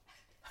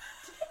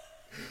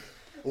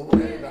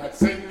We're not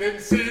singing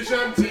sea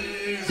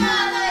shanties.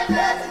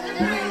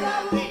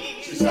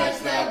 She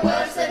says they're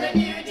worse than a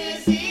new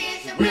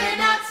disease. We're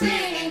not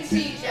singing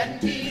sea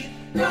shanties.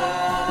 No.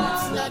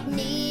 It's not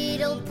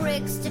needle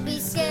pricks to be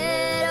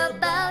scared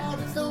about.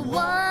 It's the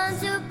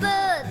ones who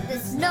put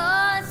this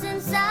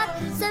nonsense out.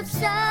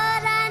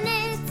 Subside and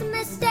its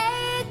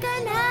mistake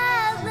and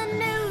have a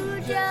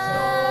new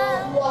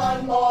job.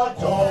 One more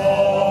time.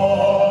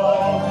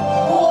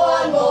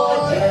 One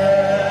more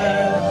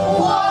day.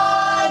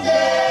 One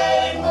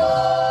day more.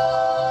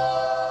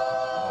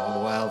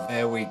 Oh, well,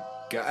 there we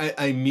go.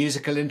 A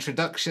musical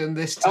introduction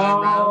this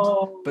time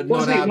round, but not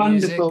wasn't our it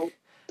wonderful? music.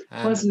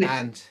 Wasn't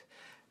it?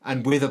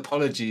 And with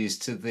apologies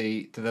to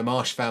the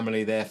Marsh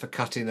family there for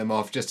cutting them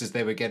off just as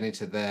they were getting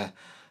to their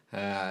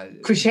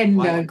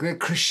Crescendo. the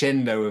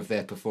crescendo of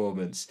their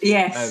performance.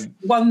 Yes,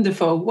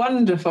 wonderful.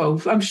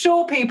 I'm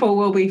sure people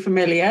will be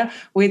familiar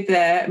with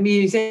their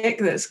music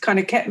that's kind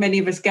of kept many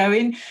of us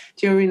going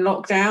during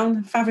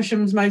lockdown.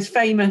 Faversham's most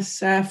famous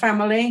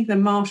family, the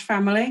Marsh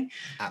family.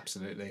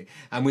 Absolutely.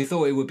 And we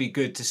thought it would be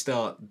good to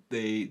start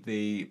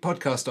the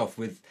podcast off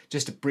with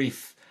just a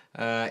brief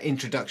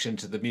introduction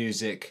to the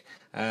music,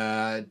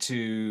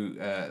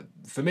 to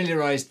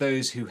familiarise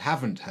those who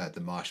haven't heard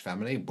the Marsh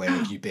family. Where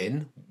have you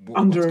been?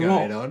 Under What's a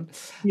going rock. on?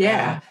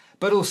 Yeah.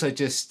 But also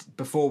just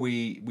before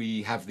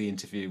we have the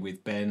interview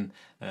with Ben,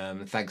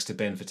 thanks to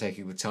Ben for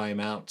taking the time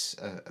out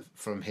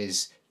from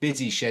his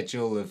busy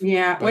schedule of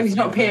When he's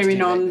not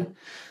appearing on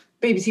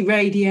BBC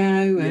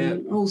Radio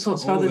and all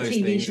sorts of all other those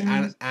TV things,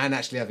 shows. and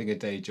actually having a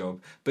day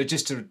job, but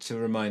just to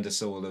remind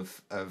us all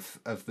of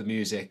the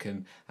music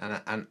and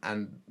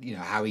you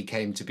know how he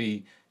came to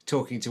be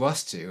talking to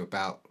us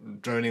about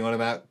droning on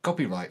about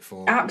copyright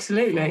for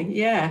Absolutely,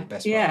 the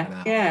best part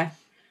of an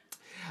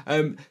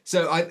hour.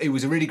 So it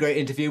was a really great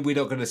interview. We're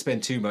not going to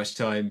spend too much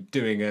time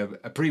doing a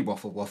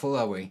pre-waffle,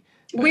 are we?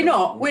 We're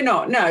not,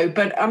 no.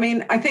 But I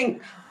mean, I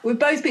think we've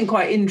both been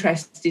quite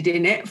interested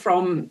in it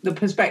from the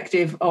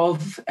perspective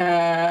of,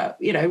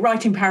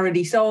 writing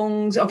parody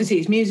songs. Obviously,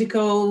 it's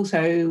musical,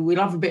 so we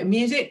love a bit of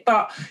music.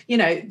 But,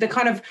 the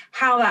kind of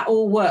how that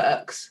all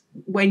works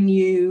when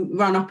you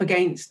run up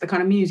against the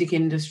kind of music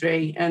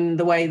industry and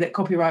the way that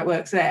copyright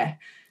works there.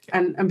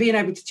 And being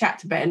able to chat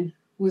to Ben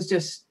was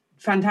just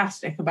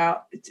fantastic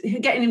about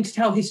getting him to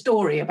tell his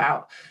story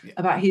about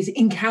his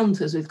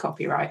encounters with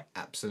copyright.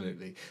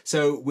 Absolutely.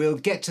 So we'll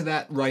get to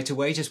that right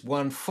away. Just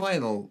one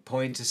final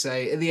point to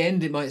say. At the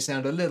end, it might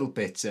sound a little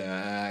bit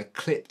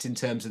clipped in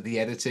terms of the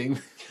editing.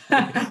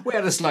 We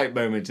had a slight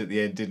moment at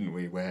the end, didn't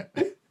we, where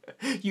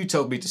you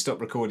told me to stop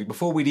recording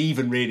before we'd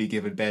even really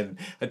given Ben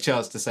a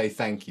chance to say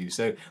thank you.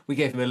 So we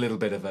gave him a little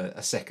bit of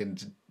a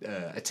second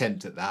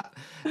attempt at that.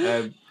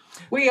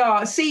 We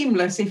are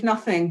seamless, if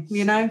nothing,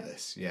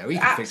 Seamless, yeah, we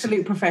can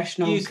absolute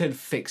professionals. You can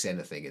fix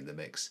anything in the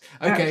mix.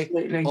 Okay,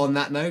 Absolutely. On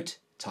that note,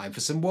 time for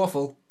some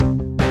waffle. It's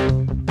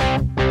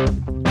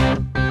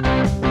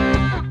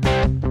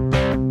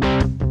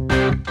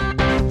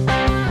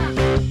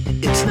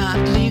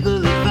not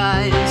legal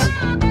advice,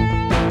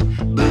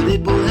 but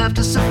it will have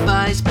to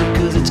suffice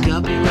because it's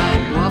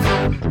copyright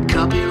waffle,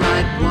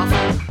 copyright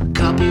waffle,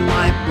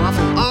 copyright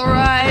waffle. All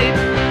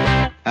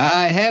right.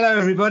 Hello,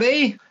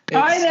 everybody.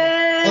 Hi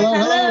there.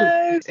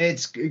 Hello.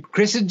 It's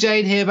Chris and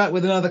Jane here back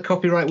with another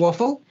copyright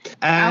waffle.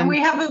 And we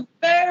have a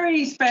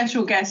very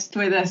special guest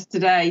with us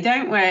today,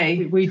 don't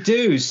we? We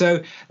do.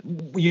 So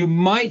you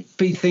might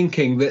be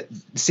thinking that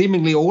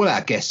seemingly all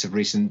our guests of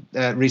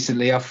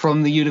recently are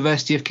from the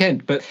University of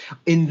Kent. But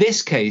in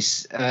this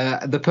case,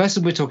 the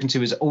person we're talking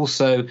to is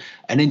also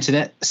an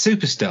internet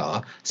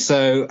superstar.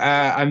 So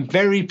I'm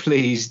very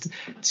pleased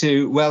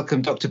to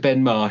welcome Dr.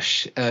 Ben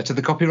Marsh to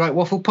the Copyright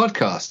Waffle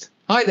podcast.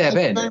 Hi there,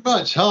 Ben. Thank you very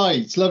much. Hi,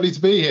 it's lovely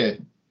to be here.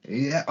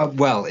 Yeah,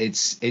 well,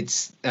 it's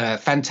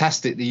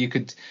fantastic that you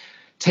could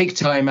take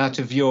time out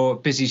of your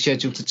busy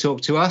schedule to talk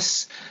to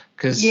us.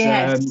 Because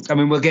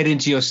we'll get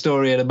into your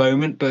story in a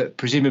moment, but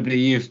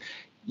presumably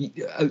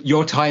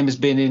your time has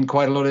been in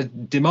quite a lot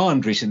of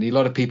demand recently. A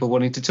lot of people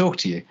wanting to talk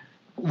to you.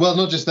 Well,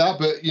 not just that,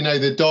 but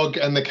the dog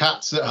and the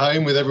cats at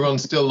home, with everyone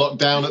still locked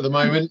down at the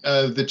moment.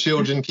 The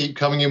children keep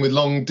coming in with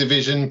long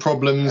division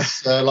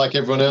problems, like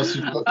everyone else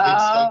who's got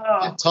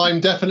kids. So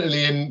time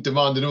definitely in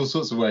demand in all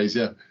sorts of ways.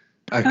 Yeah.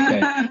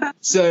 Okay.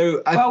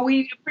 So well,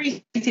 we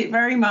appreciate it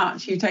very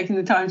much, you taking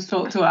the time to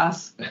talk to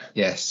us.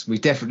 Yes, we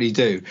definitely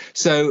do.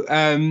 So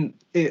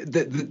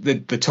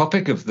the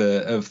topic of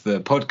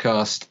the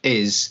podcast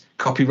is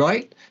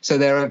copyright. So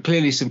there are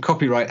clearly some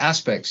copyright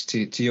aspects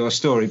to your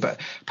story,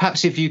 but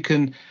perhaps if you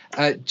can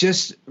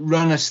just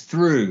run us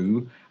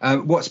through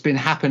what's been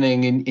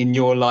happening in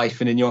your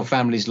life and in your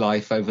family's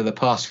life over the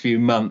past few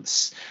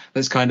months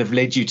that's kind of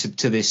led you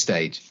to this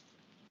stage.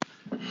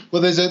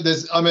 Well,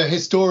 I'm a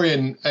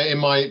historian in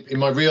my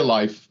real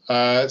life,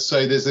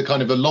 so there's a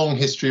kind of a long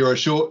history or a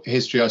short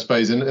history, I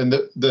suppose, and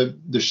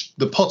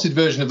the potted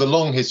version of the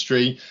long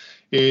history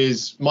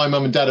is my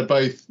mum and dad are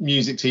both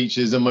music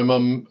teachers, and my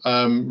mum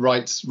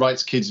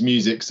writes kids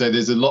music, so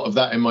there's a lot of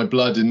that in my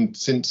blood. And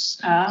since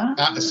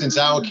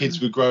our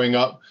kids were growing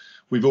up,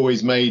 we've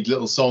always made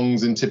little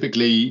songs, and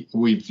typically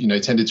we've, you know,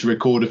 tended to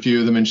record a few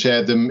of them and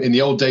shared them. In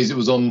the old days, it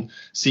was on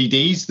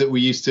CDs that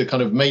we used to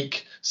kind of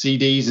make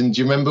CDs. And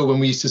do you remember when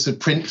we used to sort of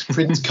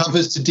print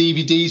covers to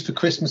DVDs for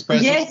Christmas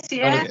presents?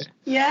 Yes,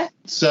 yeah.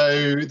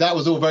 So that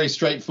was all very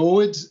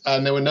straightforward,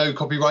 and there were no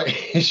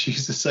copyright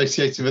issues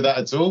associated with that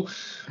at all.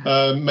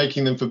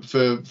 Making them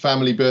for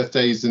family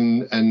birthdays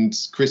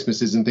and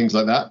Christmases and things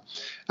like that.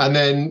 And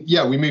then,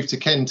 yeah, we moved to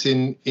Kent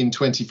in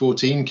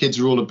 2014. Kids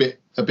are all a bit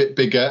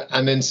bigger.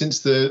 And then since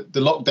the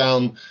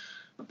lockdown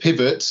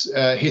pivot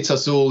hit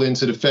us all in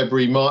sort of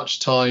February, March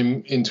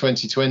time in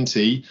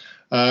 2020,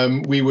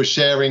 we were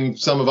sharing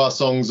some of our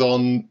songs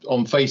on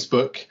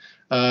Facebook.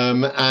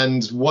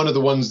 And one of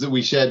the ones that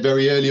we shared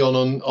very early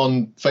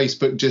on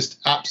Facebook just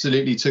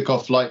absolutely took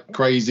off like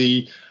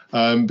crazy.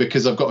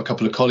 Because I've got a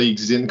couple of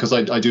colleagues because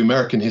I do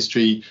American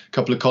history, a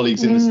couple of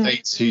colleagues in the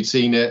States who'd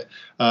seen it.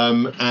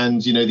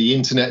 And, you know, the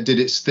internet did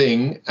its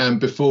thing. And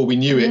before we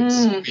knew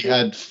it, we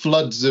had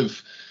floods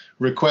of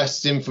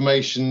requests,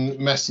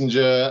 information,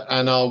 messenger,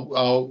 and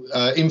our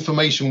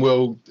information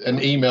world and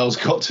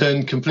emails got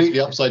turned completely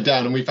upside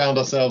down. And we found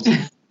ourselves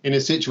in a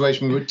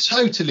situation we were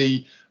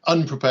totally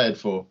unprepared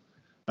for.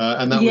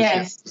 And that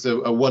was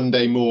a One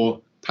Day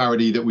More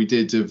parody that we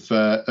did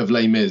of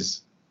Les Mis.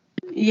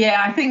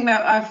 Yeah, I think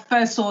that I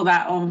first saw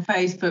that on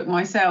Facebook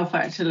myself,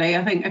 actually.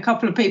 I think a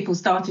couple of people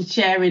started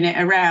sharing it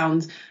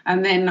around,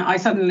 and then I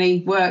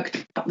suddenly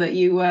worked out that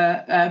you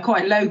were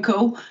quite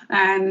local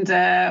and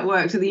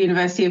worked at the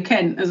University of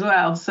Kent as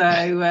well. So,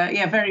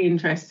 yeah, very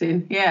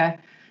interesting. Yeah.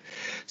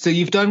 So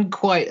you've done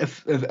quite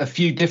a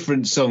few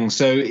different songs.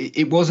 So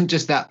it wasn't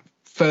just that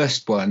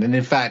first one. And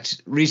in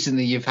fact,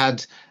 recently you've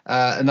had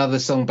another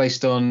song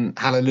based on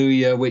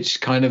Hallelujah,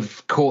 which kind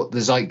of caught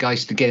the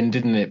zeitgeist again,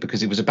 didn't it?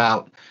 Because it was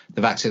about the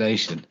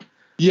vaccination.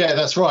 Yeah,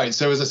 that's right.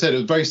 So as I said, it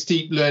was a very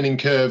steep learning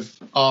curve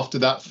after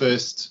that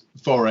first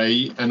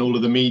foray and all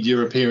of the media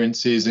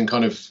appearances and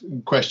kind of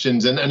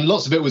questions. And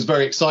lots of it was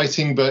very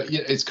exciting, but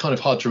it's kind of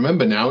hard to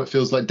remember now. It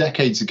feels like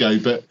decades ago.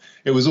 But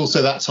it was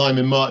also that time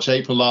in March,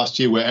 April last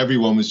year where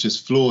everyone was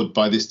just floored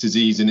by this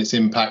disease and its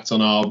impact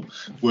on our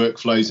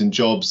workflows and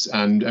jobs.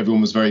 And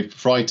everyone was very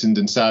frightened.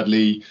 And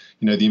sadly,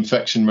 you know, the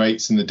infection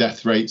rates and the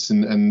death rates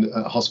and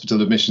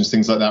hospital admissions,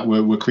 things like that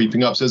were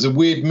creeping up. So there's a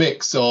weird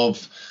mix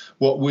of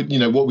what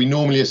we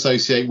normally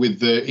associate with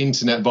the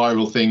internet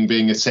viral thing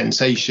being a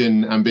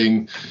sensation and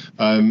being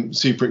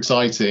super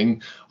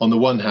exciting on the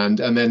one hand,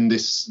 and then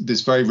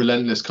this very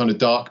relentless kind of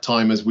dark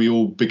time as we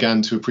all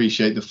began to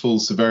appreciate the full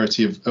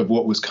severity of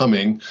what was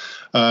coming.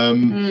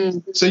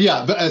 So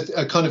yeah, but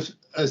a kind of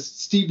a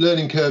steep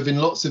learning curve in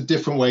lots of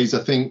different ways,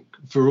 I think,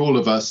 for all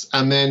of us.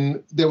 And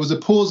then there was a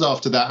pause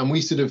after that, and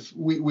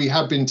we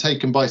had been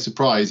taken by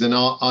surprise, and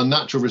our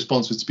natural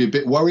response was to be a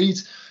bit worried.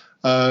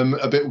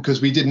 A bit because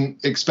we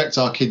didn't expect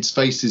our kids'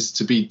 faces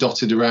to be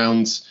dotted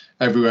around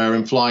everywhere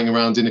and flying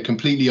around in a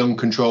completely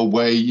uncontrolled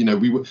way. You know,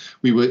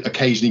 we were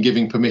occasionally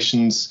giving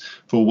permissions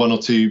for one or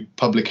two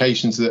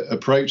publications that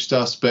approached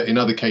us, but in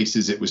other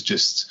cases it was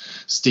just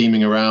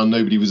steaming around.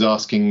 Nobody was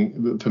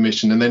asking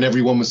permission, and then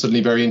everyone was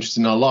suddenly very interested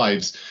in our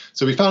lives.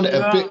 So we found it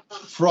a bit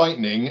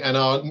frightening, and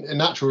our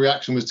natural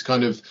reaction was to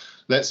kind of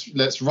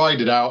let's ride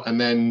it out and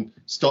then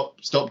stop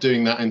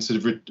doing that and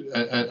sort of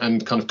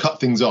and kind of cut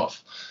things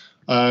off.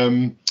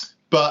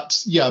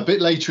 But yeah, a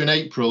bit later in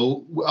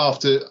April,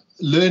 after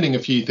learning a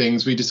few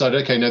things, we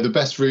decided, okay, no, the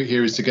best route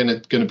here is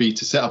going to be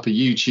to set up a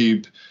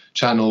YouTube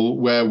channel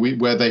where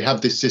they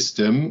have this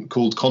system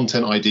called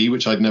Content ID,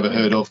 which I'd never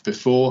heard of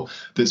before.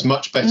 That's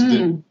much better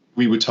than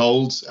we were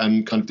told,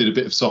 and kind of did a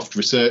bit of soft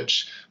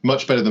research,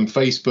 much better than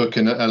Facebook,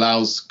 and it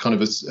allows kind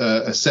of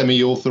a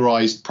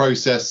semi-authorized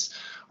process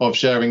of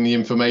sharing the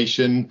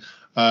information.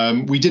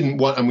 We didn't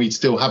want, and we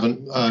still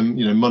haven't,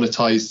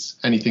 monetized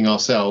anything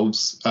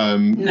ourselves,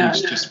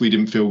 which we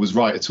didn't feel was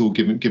right at all,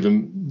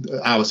 given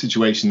our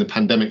situation, the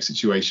pandemic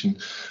situation.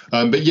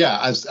 But yeah,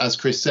 as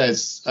Chris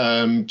says,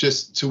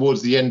 just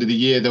towards the end of the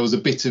year, there was a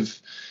bit of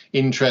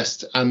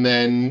interest, and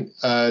then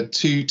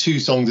two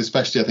songs,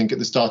 especially I think at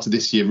the start of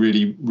this year,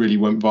 really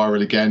went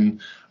viral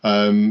again.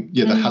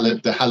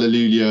 The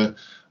Hallelujah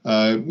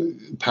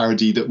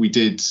parody that we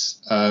did,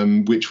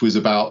 which was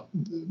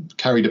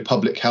carried a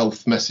public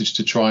health message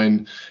to try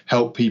and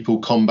help people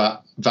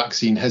combat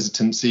vaccine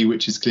hesitancy,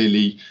 which is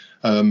clearly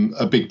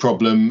a big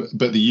problem,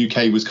 but the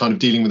UK was kind of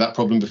dealing with that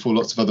problem before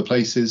lots of other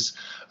places.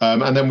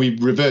 And then we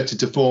reverted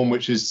to form,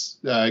 which is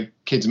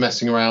kids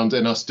messing around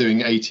and us doing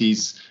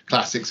 80s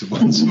classics of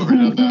one sort or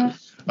another.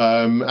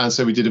 And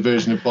so we did a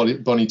version of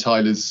Bonnie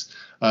Tyler's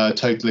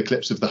Total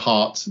Eclipse of the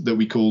Heart that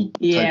we called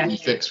Totally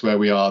Fixed Where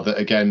We Are, that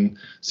again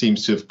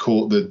seems to have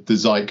caught the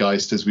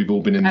zeitgeist as we've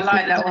all been in. I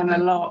like that one a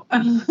lot.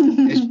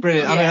 It's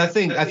brilliant. I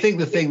mean, I think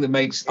the thing that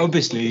makes,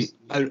 obviously,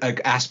 an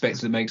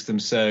aspect that makes them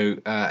so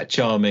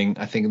charming,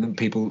 I think that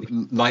people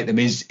like them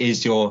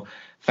is your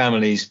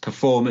family's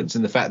performance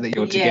and the fact that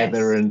you're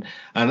together and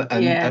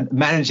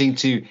managing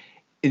to,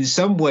 in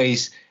some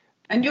ways,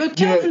 And your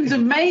children's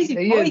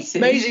amazing voices.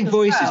 Amazing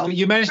voices, well. but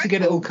you managed to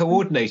get it all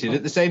coordinated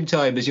at the same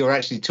time as you're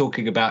actually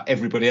talking about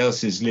everybody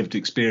else's lived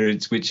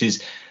experience, which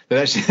is that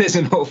actually there's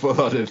an awful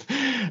lot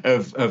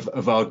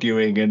of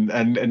arguing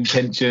and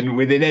tension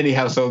within any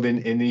household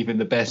in even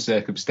the best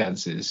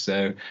circumstances.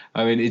 So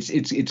I mean,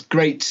 it's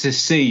great to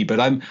see, but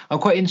I'm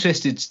quite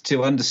interested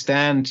to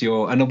understand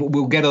and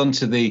we'll get on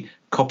to the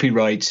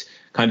copyright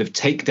kind of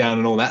takedown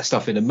and all that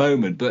stuff in a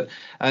moment, but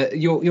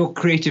your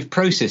creative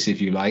process,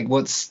 if you like,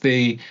 what's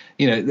the,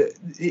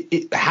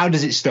 how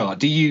does it start?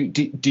 Do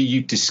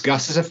you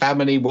discuss as a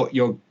family what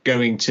you're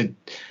going to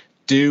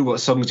do, what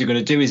songs you're going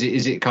to do?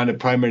 Is it kind of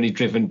primarily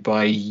driven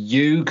by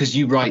you, because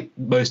you write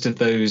most of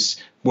those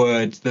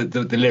words,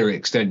 the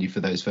lyrics, don't you, for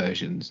those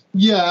versions?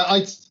 Yeah,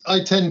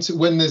 I tend to,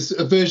 when there's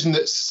a version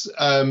that's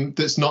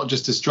not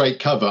just a straight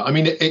cover. I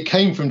mean, it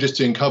came from just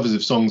doing covers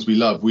of songs we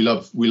love. We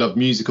love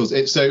musicals.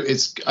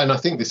 And I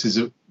think this is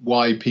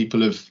why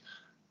people have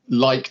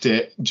liked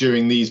it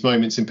during these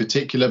moments in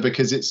particular,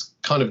 because it's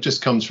kind of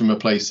just comes from a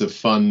place of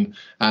fun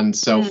and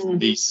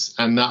self-release,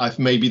 and that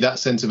maybe that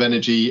sense of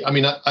energy. I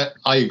mean,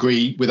 I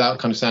agree, without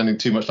kind of sounding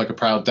too much like a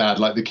proud dad,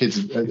 like the kids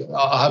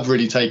have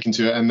really taken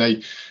to it, and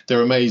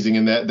they're amazing,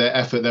 and their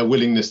effort, their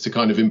willingness to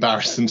kind of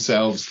embarrass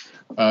themselves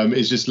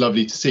is just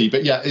lovely to see.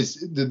 But yeah, it's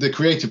the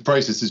creative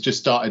process has just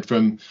started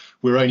from,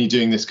 we're only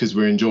doing this because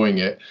we're enjoying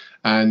it.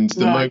 And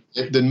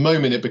the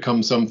moment it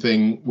becomes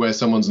something where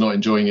someone's not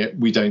enjoying it,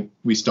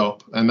 we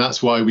stop. And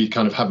that's why we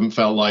kind of haven't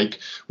felt like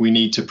we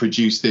need to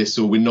produce this,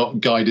 or we're not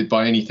guided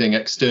by anything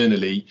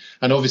externally.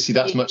 And obviously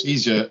that's much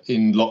easier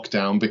in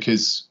lockdown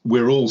because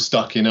we're all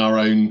stuck in our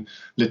own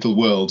little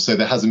world. So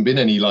there hasn't been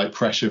any like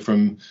pressure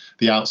from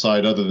the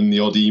outside other than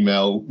the odd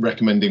email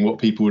recommending what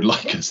people would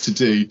like us to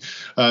do.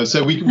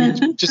 So we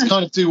just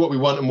kind of do what we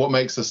want and what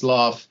makes us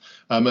laugh.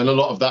 And a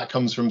lot of that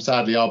comes from,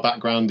 sadly, our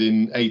background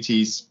in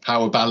 80s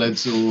power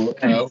ballads or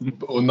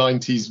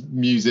 90s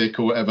music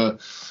or whatever.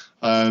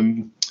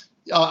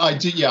 I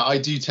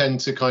do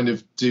tend to kind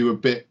of do a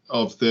bit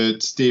of the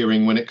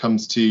steering when it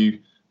comes to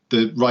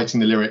the writing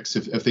the lyrics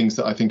of things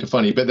that I think are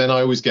funny. But then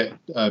I always get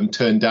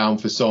turned down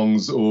for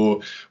songs,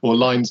 or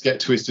lines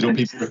get twisted, or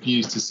people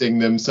refuse to sing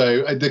them.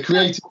 So the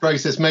creative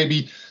process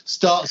maybe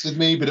starts with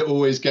me, but it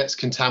always gets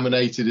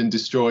contaminated and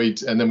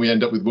destroyed, and then we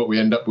end up with what we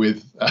end up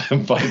with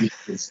by the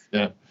years.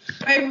 Yeah.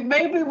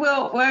 Maybe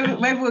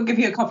we'll give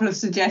you a couple of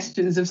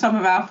suggestions of some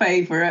of our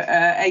favourite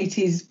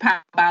 80s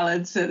power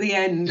ballads at the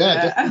end.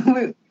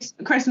 Yeah,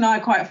 Chris and I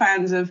are quite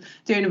fans of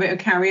doing a bit of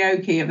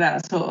karaoke of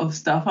that sort of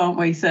stuff, aren't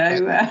we? So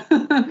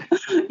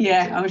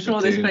yeah, I'm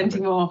sure there's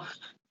plenty more.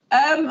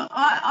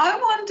 I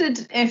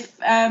wondered if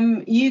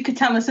you could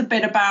tell us a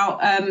bit about,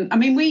 I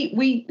mean,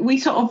 we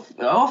sort of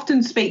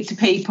often speak to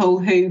people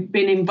who've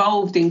been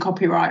involved in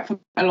copyright for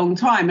a long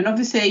time, and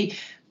obviously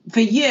for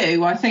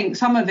you, I think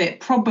some of it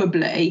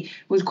probably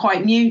was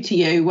quite new to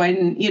you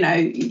when,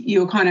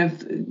 you were kind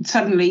of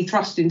suddenly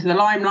thrust into the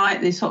limelight,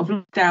 this sort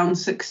of lockdown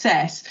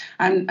success,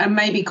 and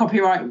maybe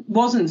copyright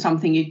wasn't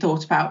something you'd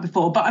thought about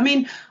before. But I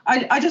mean,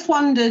 I just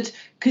wondered,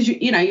 because,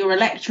 you're a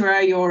lecturer,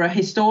 you're a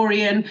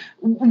historian,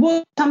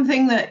 was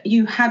something that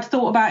you had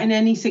thought about in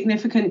any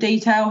significant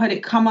detail? Had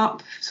it come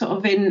up sort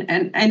of in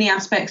any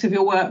aspects of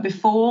your work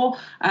before?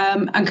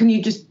 And can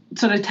you just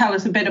sort of tell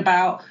us a bit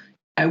about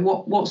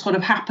what sort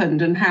of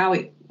happened and how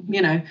it,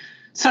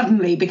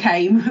 suddenly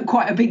became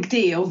quite a big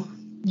deal?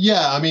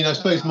 Yeah, I mean, I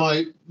suppose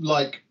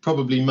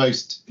probably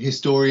most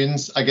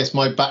historians, I guess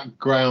my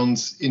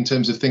background in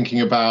terms of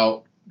thinking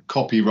about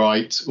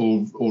copyright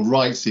or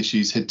rights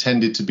issues had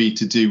tended to be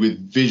to do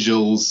with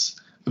visuals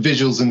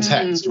and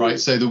text, right?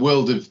 So the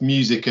world of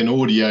music and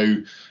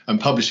audio and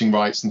publishing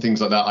rights and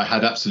things like that, I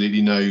had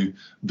absolutely no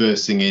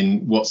versing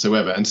in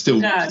whatsoever, and still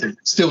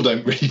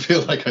don't really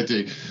feel like I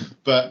do.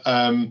 But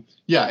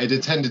yeah, it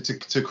had tended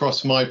to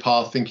cross my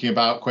path thinking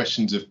about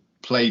questions of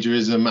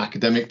plagiarism,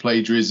 academic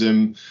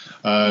plagiarism,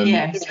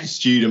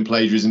 student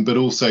plagiarism, but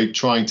also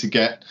trying to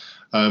get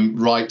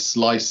rights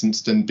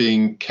licensed and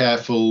being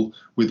careful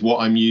with what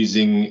I'm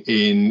using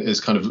in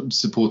as kind of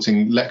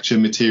supporting lecture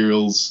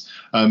materials.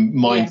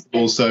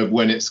 Mindful also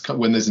when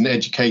there's an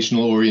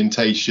educational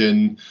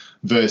orientation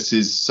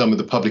versus some of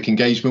the public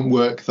engagement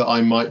work that I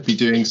might be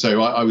doing.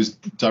 So I was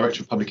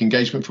director of public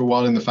engagement for a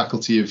while in the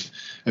Faculty of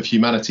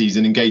Humanities,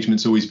 and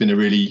engagement's always been a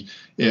really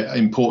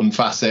important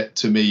facet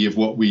to me of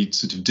what we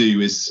sort of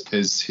do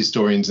as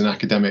historians and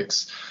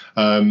academics.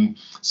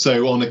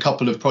 So on a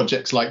couple of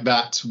projects like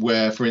that,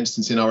 where, for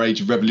instance, in our Age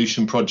of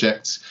Revolution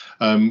project,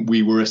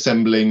 we were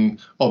assembling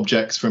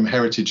objects from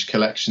heritage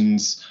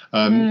collections.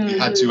 We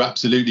had to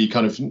absolutely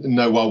kind of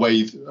know our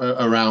way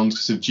around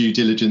sort of due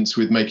diligence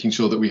with making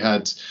sure that we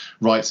had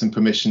rights and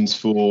permissions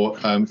for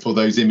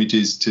those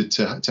images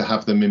to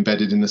have them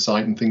embedded in the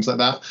site and things like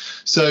that.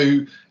 So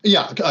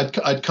yeah,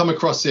 I'd come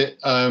across it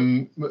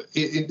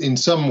in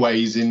some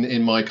ways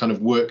in my kind of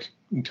work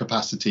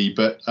capacity,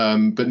 but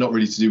not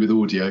really to do with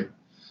audio.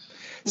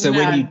 So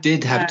when you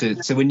did have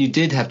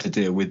to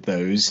deal with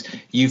those,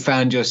 you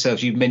found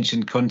yourself, you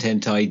mentioned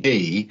Content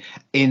ID,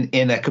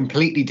 in a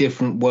completely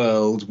different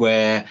world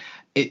where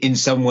in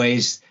some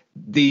ways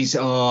these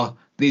are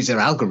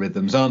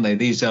algorithms, aren't they?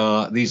 These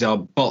are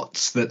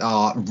bots that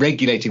are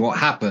regulating what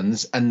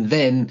happens, and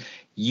then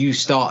you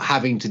start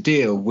having to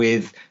deal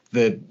with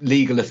the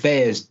legal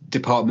affairs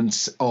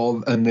departments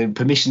and the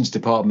permissions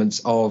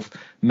departments of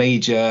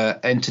major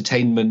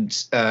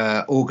entertainment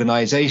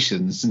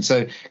organizations. And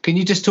so, can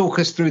you just talk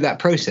us through that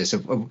process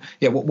of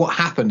what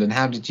happened, and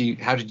how did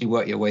you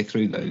work your way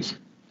through those?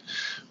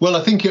 Well,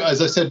 I think,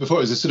 as I said before,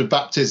 it was a sort of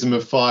baptism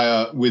of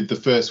fire with the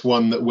first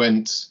one that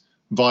went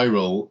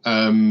viral,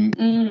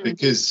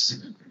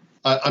 because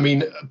I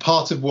mean,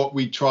 part of what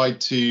we tried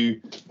to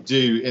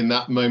do in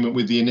that moment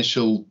with the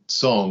initial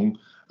song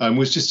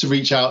was just to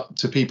reach out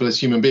to people as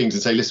human beings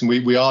and say, listen,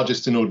 we are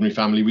just an ordinary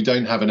family. We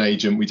don't have an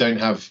agent. We don't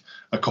have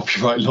a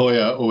copyright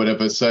lawyer or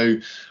whatever. So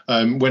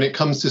when it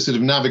comes to sort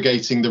of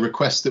navigating the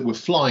requests that were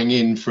flying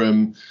in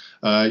from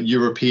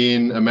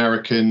European,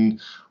 American,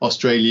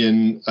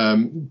 Australian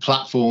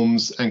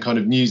platforms and kind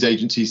of news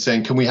agencies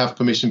saying, can we have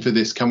permission for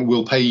this?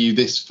 We'll pay you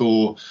this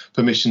for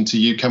permission to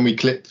you. Can we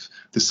clip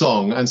the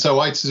song? And so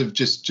I sort of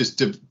just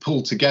to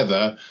pull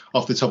together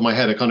off the top of my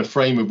head a kind of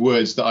frame of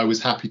words that I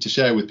was happy to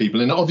share with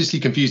people, and obviously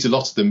confused a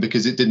lot of them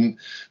because it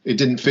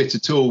didn't fit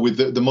at all with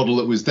the model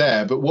that was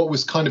there. But what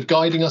was kind of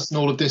guiding us in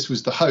all of this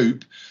was the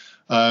hope,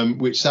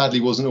 which sadly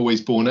wasn't always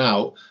borne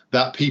out,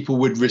 that people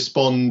would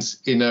respond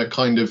in a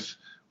kind of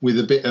with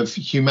a bit of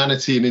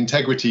humanity and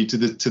integrity to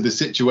the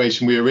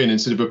situation we were in, and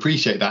sort of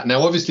appreciate that.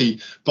 Now, obviously,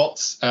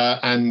 bots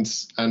and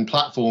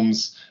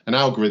platforms and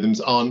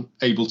algorithms aren't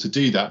able to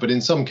do that, but in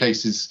some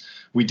cases,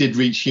 we did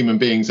reach human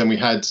beings, and we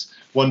had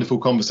wonderful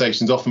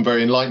conversations, often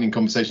very enlightening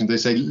conversations. They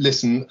say,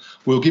 listen,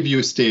 we'll give you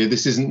a steer.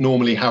 This isn't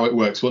normally how it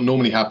works. What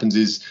normally happens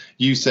is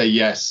you say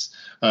yes.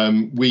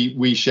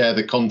 We share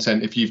the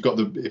content if you've got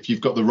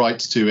the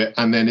rights to it,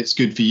 and then it's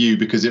good for you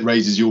because it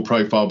raises your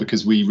profile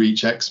because we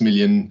reach X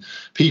million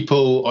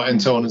people,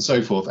 and so on and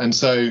so forth. And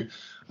so,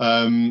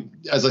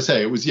 as I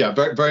say, it was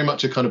very, very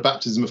much a kind of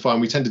baptism of fire.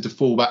 And we tended to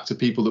fall back to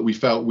people that we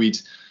felt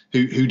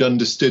who'd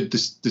understood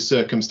the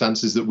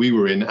circumstances that we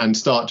were in, and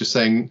start just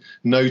saying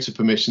no to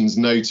permissions,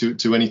 no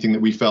to anything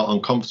that we felt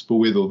uncomfortable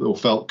with or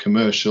felt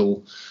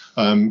commercial.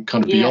 Kind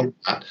of beyond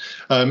that,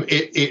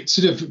 it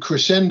sort of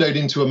crescendoed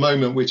into a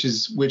moment which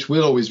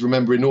we'll always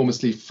remember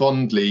enormously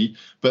fondly,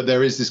 but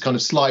there is this kind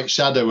of slight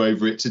shadow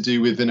over it to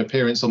do with an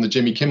appearance on the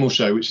Jimmy Kimmel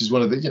Show, which is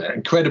one of the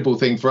incredible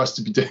thing for us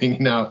to be doing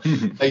now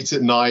late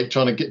at night,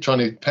 trying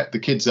to pep the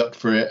kids up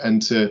for it,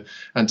 and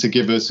to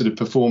give a sort of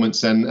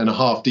performance and a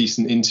half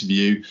decent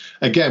interview.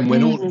 Again,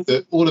 when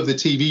all of the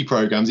TV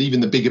programs,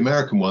 even the big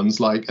American ones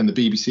and the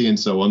BBC and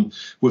so on,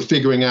 were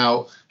figuring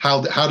out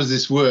how does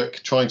this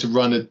work, trying to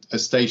run a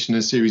station,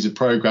 a series of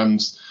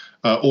programs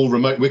all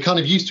remote. We're kind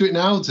of used to it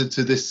now,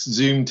 to this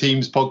Zoom,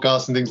 Teams,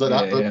 podcast and things like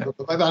that.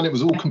 But by then it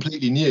was all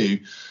completely new.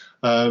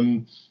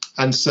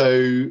 And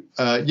so,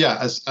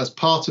 as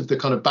part of the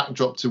kind of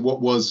backdrop to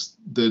what was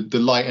the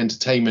light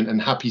entertainment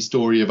and happy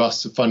story of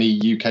us, a funny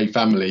UK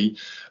family,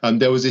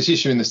 there was this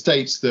issue in the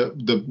States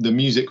that the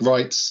music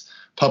rights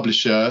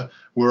publisher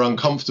were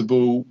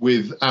uncomfortable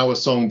with our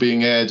song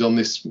being aired on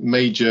this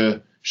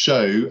major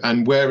show,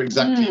 and where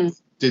exactly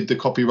did the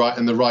copyright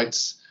and the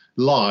rights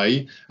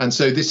lie. And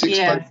so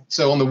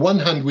so on the one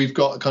hand, we've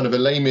got kind of a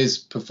Les Mis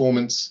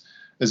performance,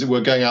 as it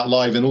were, going out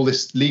live, and all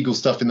this legal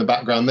stuff in the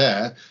background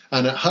there.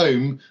 And at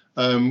home,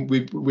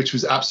 which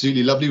was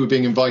absolutely lovely, we're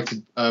being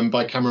invited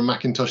by Cameron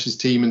McIntosh's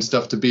team and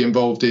stuff to be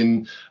involved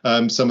in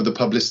some of the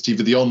publicity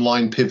for the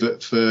online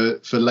pivot for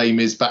Les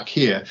Mis back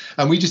here.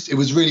 And it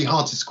was really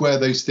hard to square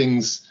those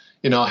things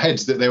in our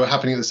heads, that they were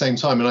happening at the same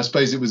time. And I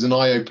suppose it was an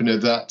eye opener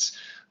that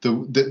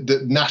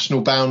the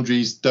national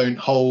boundaries don't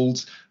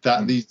hold,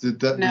 that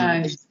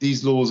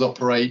these laws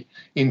operate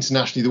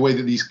internationally, the way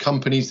that these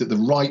companies, that the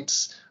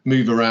rights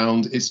move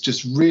around. It's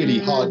just really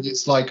hard.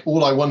 It's like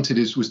all I wanted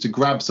was to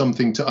grab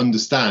something to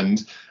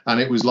understand, and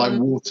it was like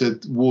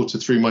water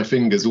through my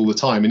fingers all the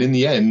time. And in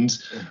the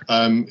end,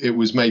 it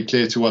was made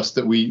clear to us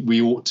that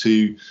we ought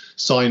to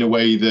sign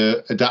away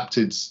the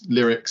adapted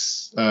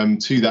lyrics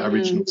to that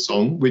original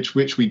song, which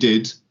we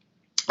did.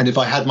 And if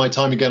I had my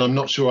time again, I'm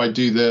not sure I'd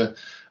do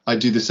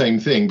the same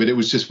thing, but it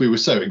was just, we were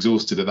so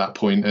exhausted at that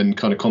point and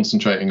kind of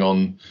concentrating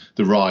on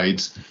the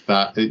ride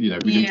that we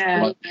didn't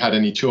feel like we had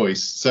any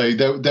choice. So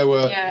there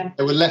were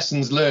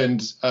lessons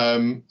learned,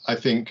 I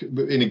think,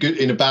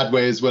 in a bad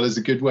way as well as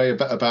a good way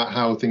about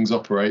how things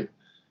operate.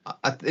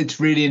 It's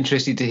really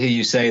interesting to hear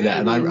you say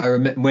that. And I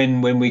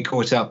remember when we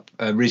caught up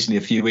recently,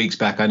 a few weeks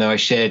back, I know I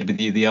shared with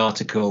you the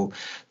article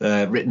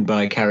written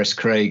by Karis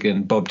Craig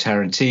and Bob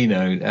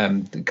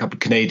Tarantino, a couple of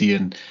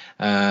Canadian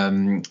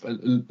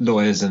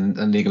lawyers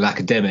and legal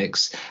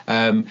academics,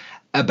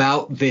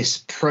 about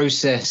this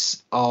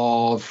process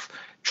of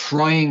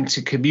trying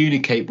to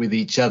communicate with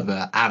each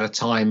other at a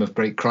time of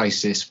great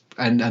crisis,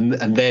 and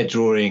they're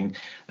drawing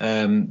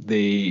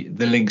the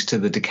links to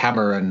the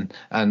Decameron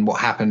and what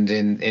happened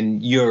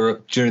in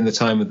Europe during the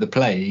time of the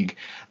plague.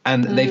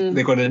 And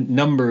they've got a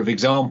number of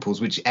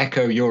examples which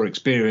echo your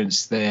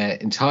experience there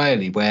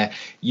entirely, where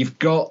you've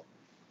got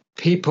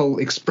people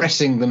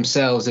expressing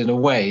themselves in a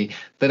way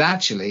that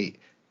actually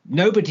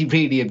nobody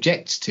really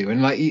objects to.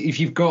 And like, if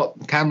you've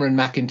got Cameron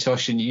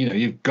Mackintosh and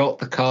you've got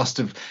the cast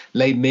of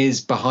Les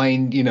Mis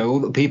behind, all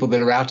the people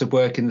that are out of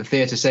work in the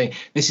theatre saying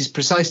this is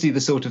precisely the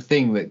sort of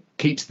thing that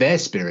keeps their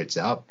spirits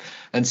up.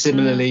 And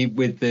similarly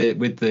with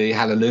the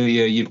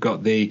Hallelujah, you've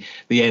got the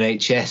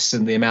NHS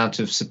and the amount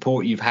of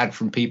support you've had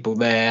from people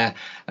there,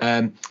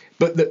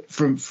 but that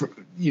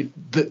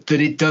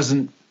it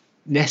doesn't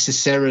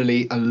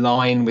necessarily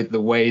align with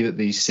the way that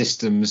these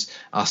systems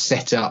are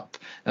set up.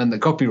 And the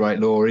copyright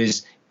law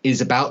is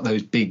about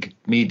those big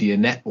media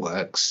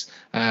networks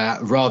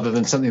rather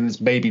than something that's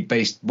maybe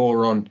based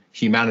more on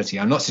humanity.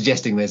 I'm not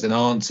suggesting there's an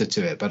answer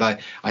to it, but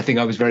I think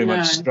I was very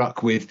much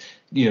struck with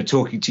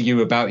talking to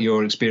you about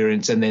your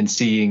experience and then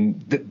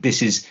seeing that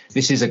this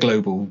is a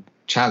global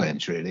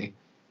challenge, really.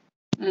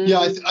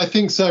 Yeah, I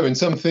think so. And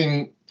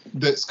something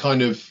that's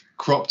kind of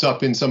cropped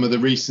up in some of the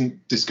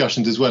recent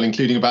discussions as well,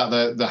 including about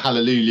the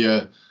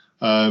Hallelujah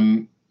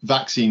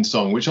vaccine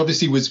song, which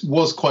obviously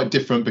was quite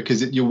different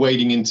because you're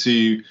wading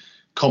into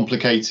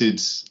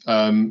complicated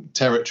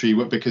territory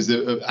because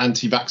of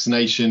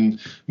anti-vaccination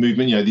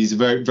movement. These are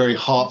very, very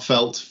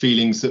heartfelt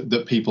feelings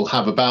that people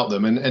have about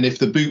them. And if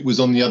the boot was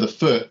on the other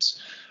foot,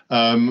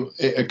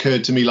 it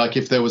occurred to me, like,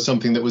 if there was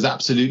something that was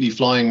absolutely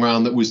flying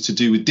around that was to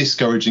do with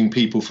discouraging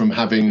people from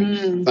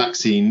having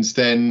vaccines,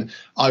 then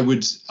I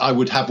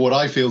would have what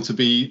I feel to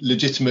be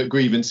legitimate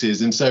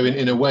grievances. And so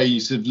in a way, you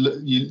sort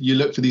of you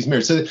look for these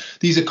mirrors. So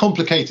these are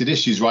complicated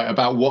issues, right,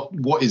 about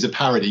what is a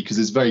parody, because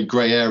there's very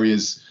grey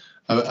areas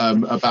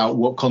about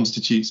what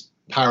constitutes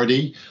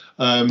parody.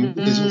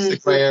 There's also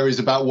grey areas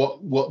about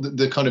what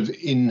the kind of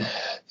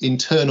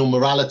internal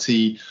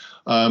morality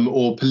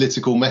or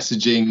political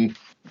messaging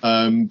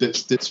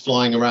that's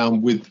flying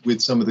around with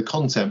some of the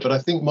content. But I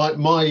think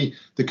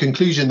the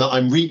conclusion that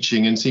I'm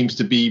reaching, and seems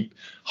to be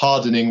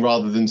hardening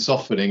rather than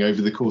softening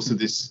over the course of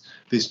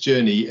this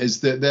journey,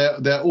 is that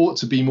there ought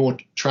to be more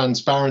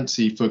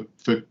transparency for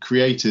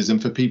creators and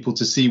for people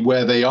to see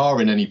where they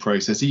are in any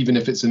process, even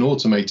if it's an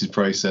automated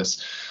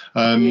process.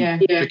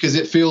 Because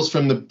it feels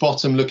from the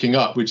bottom looking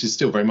up, which is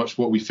still very much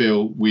what we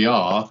feel we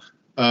are,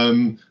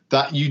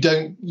 that you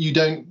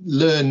don't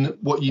learn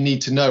what you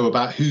need to know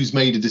about who's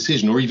made a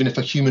decision, or even if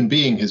a human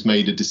being has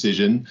made a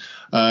decision,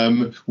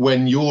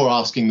 when you're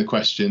asking the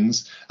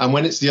questions. And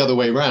when it's the other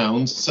way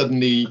around,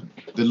 suddenly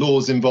the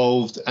law's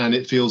involved, and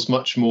it feels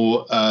much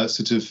more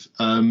just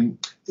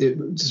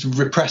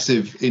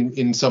repressive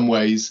in some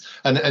ways.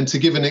 And to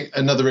give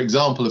another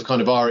example of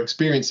kind of our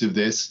experience of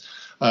this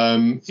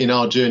in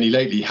our journey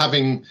lately,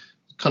 having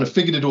kind of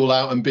figured it all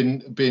out and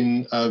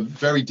been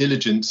very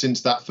diligent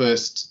since that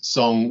first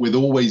song, with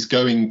always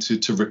going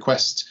to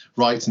request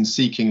rights and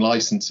seeking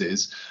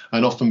licenses,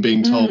 and often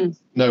being told,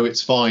 no,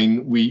 it's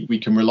fine, we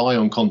can rely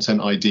on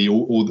Content ID,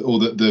 or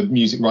that the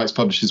music rights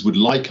publishers would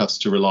like us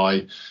to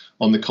rely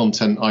on the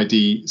Content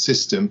ID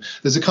system.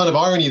 There's a kind of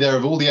irony there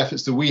of all the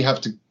efforts that we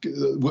have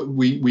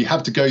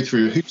to go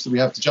through, hoops that we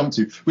have to jump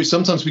to, which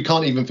sometimes we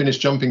can't even finish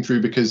jumping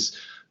through because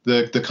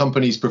the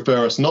companies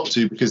prefer us not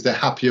to, because they're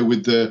happier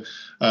with the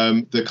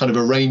kind of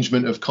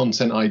arrangement of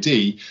Content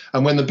ID.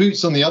 And when the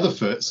boot's on the other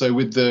foot, so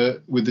with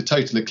the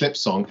Total Eclipse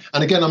song,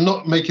 and again, I'm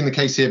not making the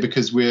case here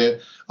because we're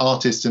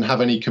artists and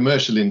have any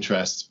commercial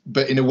interest,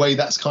 but in a way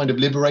that's kind of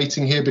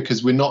liberating here,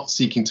 because we're not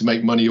seeking to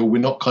make money, or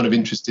we're not kind of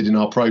interested in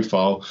our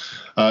profile.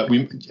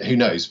 Who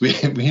knows?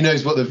 Who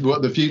knows what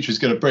the future is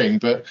going to bring?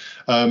 But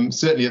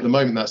certainly at the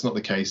moment, that's not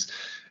the case.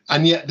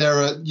 And yet there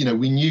are,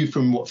 we knew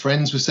from what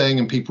friends were saying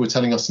and people were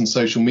telling us on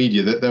social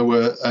media that there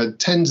were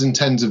tens and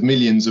tens of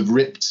millions of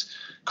ripped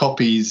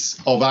copies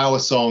of our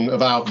song,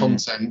 of our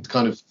content,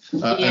 kind of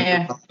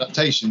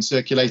adaptation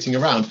circulating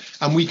around.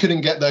 And we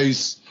couldn't get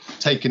those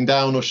taken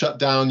down or shut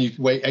down. You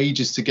can wait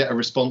ages to get a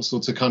response, or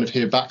to kind of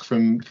hear back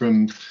from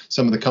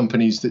some of the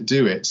companies that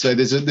do it. So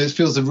there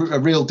feels a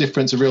real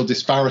difference, a real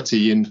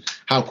disparity in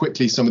how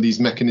quickly some of these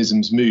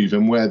mechanisms move,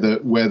 and where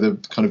the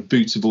kind of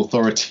boots of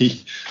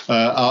authority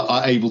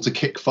are able to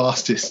kick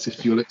fastest,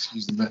 if you'll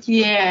excuse the metaphor.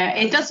 Yeah,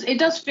 it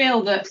does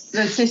feel that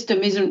the system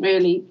isn't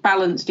really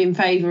balanced in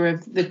favour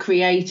of the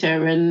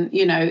creator, and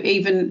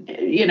even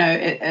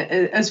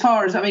as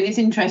far as, I mean, it's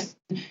interesting.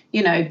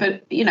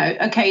 But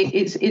okay,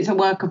 it's a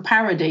work of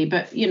parody,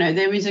 but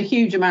there is a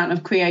huge amount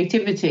of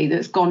creativity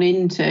that's gone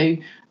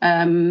into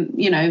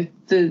the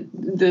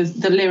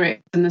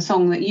lyrics and the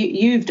song that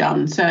you've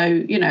done. So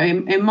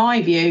in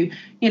my view,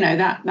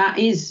 that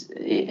is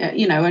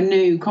a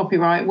new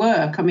copyright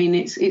work. I mean,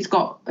 it's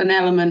got an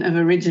element of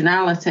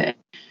originality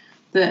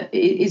that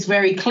is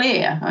very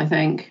clear, I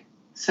think.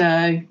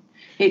 So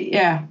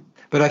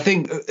But I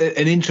think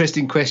an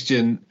interesting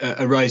question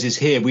arises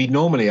here. We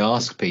normally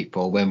ask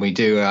people when we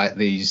do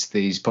these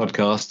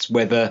podcasts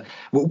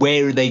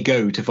where they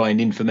go to find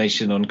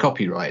information on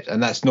copyright,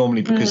 and that's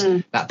normally because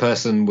that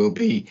person will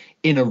be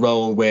in a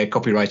role where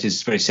copyright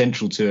is very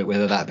central to it,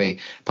 whether that be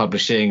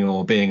publishing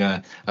or being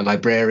a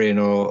librarian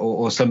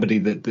or somebody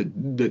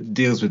that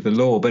deals with the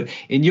law. But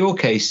in your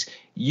case,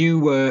 you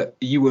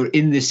were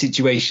in this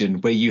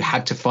situation where you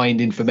had to find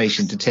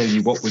information to tell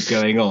you what was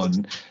going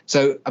on.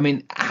 So, I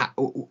mean,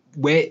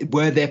 where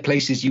were there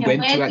places you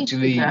went to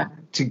actually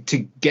to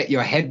get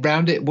your head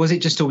around it? Was it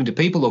just talking to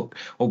people,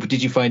 or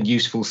did you find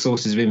useful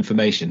sources of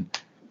information?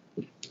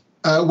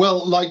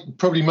 Well, like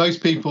probably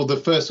most people, the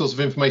first source of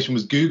information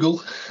was Google.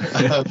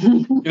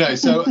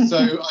 So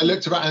I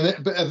looked around,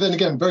 but then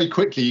again, very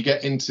quickly you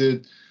get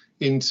into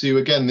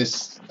again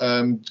this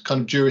kind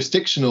of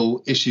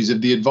jurisdictional issues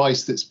of the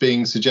advice that's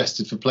being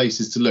suggested for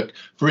places to look.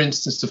 For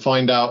instance, to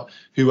find out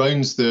who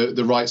owns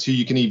the rights, who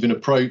you can even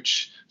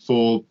approach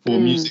for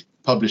music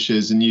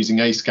publishers, and using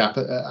ASCAP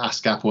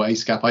or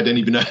ASCAP. I don't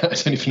even know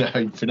how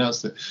you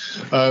pronounce it.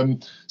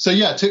 So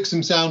yeah, took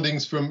some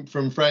soundings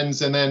from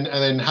friends, and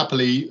then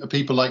happily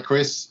people like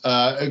Chris,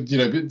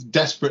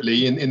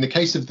 desperately in the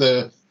case of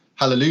the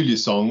Hallelujah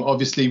song,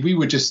 obviously we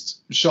were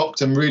just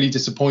shocked and really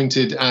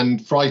disappointed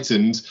and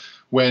frightened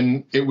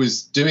when it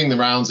was doing the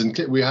rounds, and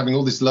we were having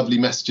all these lovely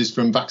messages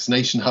from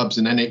vaccination hubs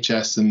and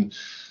NHS, and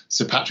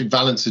Sir Patrick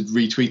Vallance had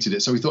retweeted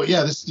it. So we thought,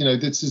 yeah, this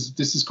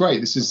is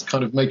great. This is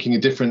kind of making a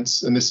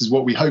difference, and this is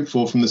what we hoped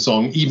for from the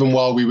song, even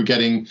while we were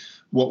getting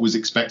what was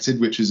expected,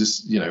 which was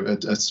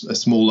a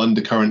small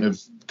undercurrent of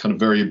kind of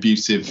very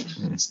abusive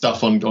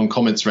stuff on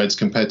comment threads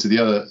compared to the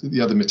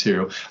other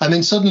material. And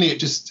then suddenly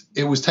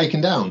it was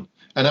taken down.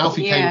 And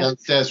Alfie came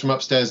downstairs from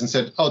upstairs and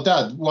said, "Oh,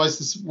 Dad, why is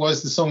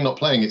the song not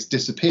playing? It's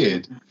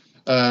disappeared."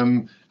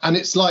 And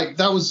it's like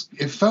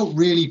it felt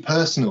really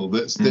personal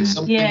that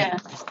something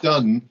was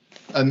done,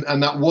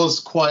 and that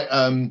was quite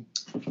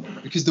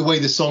because the way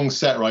the song's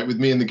set, right, with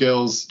me and the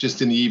girls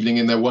just in the evening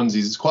in their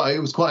onesies, it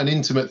was quite an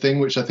intimate thing,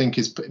 which I think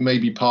is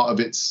maybe part of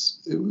its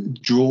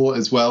draw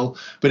as well.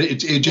 But it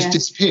just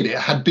disappeared. It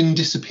had been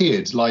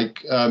disappeared,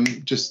 like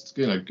just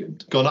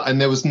gone,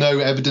 and there was no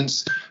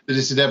evidence that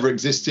this had ever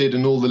existed,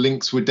 and all the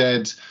links were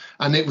dead.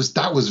 And that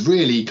was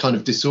really kind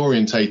of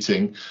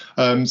disorientating.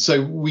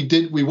 So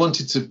we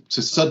wanted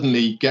to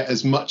suddenly get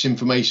as much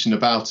information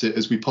about it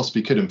as we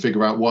possibly could and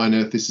figure out why on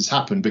earth this has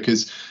happened,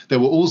 because there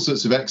were all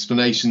sorts of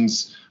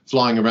explanations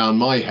flying around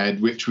my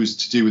head, which was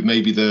to do with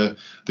maybe the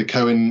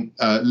Cohen,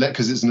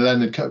 because it's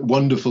a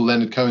wonderful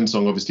Leonard Cohen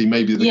song, obviously.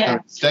 Maybe the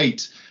Cohen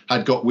estate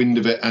had got wind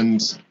of it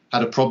and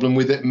had a problem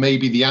with it.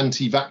 Maybe the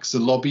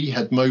anti-vaxxer lobby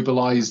had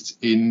mobilized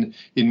in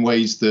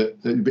ways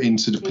in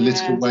sort of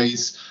political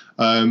ways.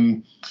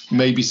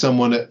 Maybe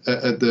someone at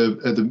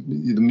the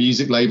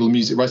music label,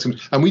 music rights,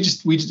 and we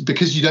just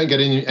because you don't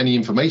get any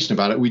information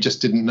about it, we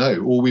just didn't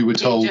know. All we were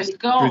told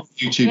through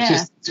YouTube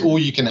systems, all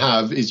you can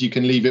have is you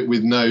can leave it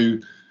with no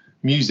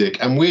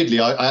music. And weirdly,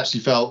 I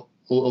actually felt,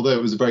 although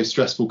it was a very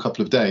stressful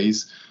couple of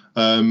days,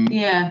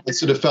 I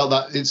sort of felt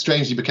that it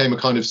strangely became a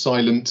kind of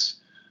silent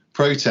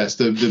protest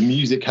of the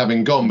music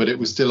having gone, but it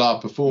was still our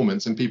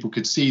performance, and people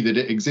could see that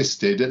it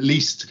existed. At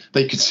least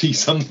they could see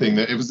something,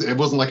 that it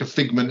wasn't like a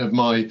figment of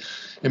my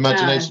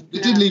imagination.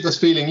 It did leave us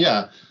feeling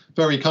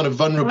very kind of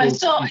vulnerable.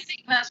 Well, I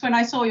think that's when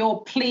I saw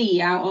your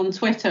plea out on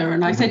Twitter,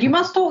 and I said, you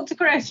must talk to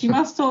Chris, you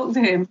must talk to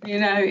him, but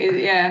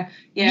I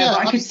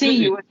could see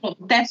you were sort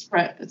of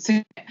desperate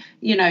to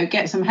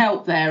get some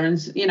help there, and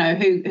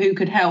who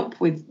could help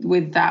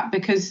with that,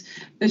 because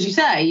as you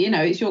say,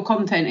 it's your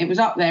content, it was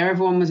up there,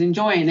 everyone was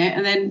enjoying it,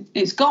 and then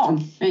it's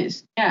gone.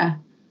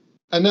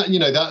 And that,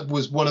 that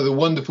was one of the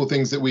wonderful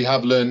things that we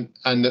have learned,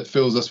 and that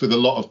fills us with a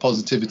lot of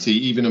positivity,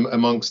 even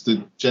amongst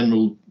the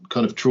general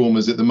kind of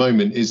traumas at the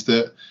moment, is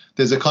that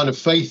there's a kind of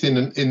faith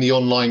in the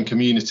online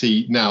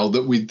community now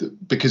that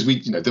because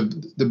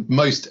the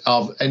most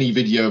of any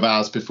video of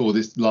ours before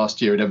this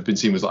last year had ever been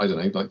seen was, I don't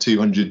know, like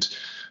 200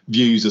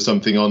 views or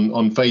something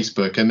on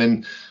Facebook. And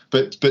then,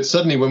 but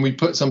suddenly when we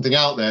put something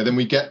out there, then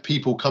we get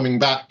people coming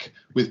back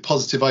with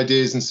positive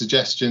ideas and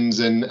suggestions,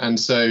 and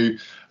so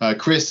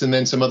Chris and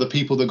then some other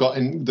people that got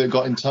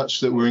in touch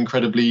that were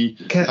incredibly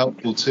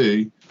helpful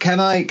too. Can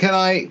I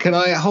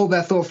hold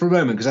that thought for a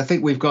moment, because I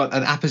think we've got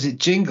an apposite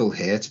jingle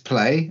here to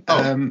play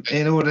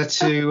in order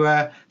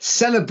to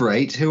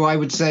celebrate who I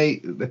would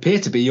say appear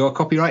to be your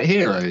copyright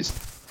heroes.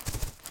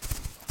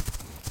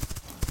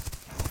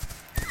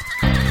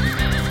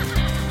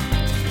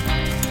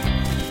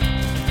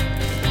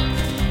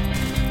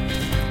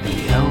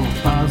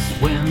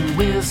 When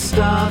we're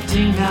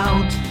starting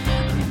out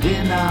and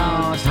in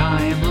our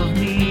time of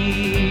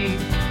need,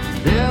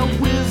 their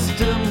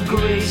wisdom,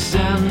 grace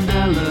and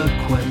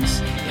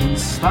eloquence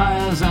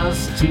inspires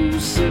us to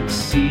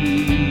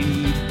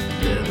succeed.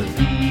 They're the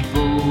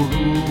people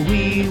who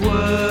we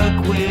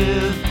work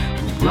with,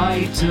 who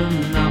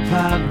brighten up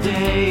our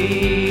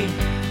day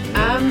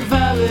and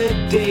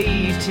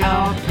validate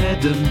our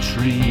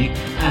pedantry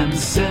and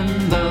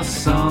send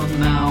us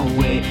on our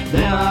way.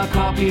 They're our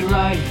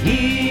copyright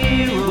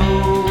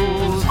heroes.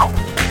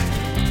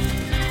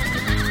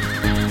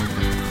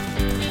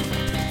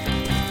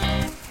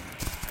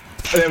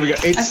 There we go.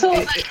 I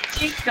thought that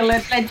jingle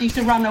had led you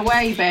to run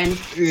away, Ben.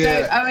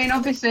 Yeah. So, I mean,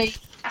 obviously,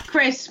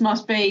 Chris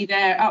must be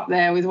up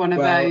there with one of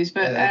those,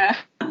 but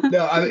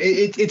No,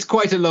 it's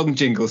quite a long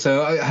jingle,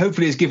 so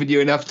hopefully it's given you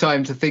enough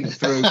time to think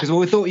through. Because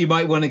we thought you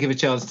might want to give a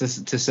chance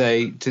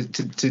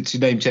to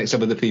name check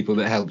some of the people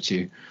that helped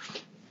you.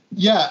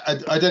 Yeah,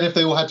 I don't know if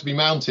they all had to be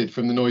mounted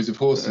from the noise of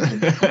horses.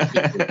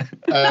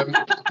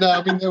 No,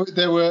 I mean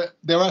there were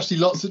actually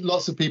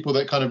lots of people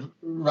that kind of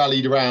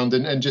rallied around,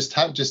 and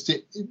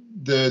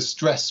the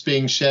stress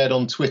being shared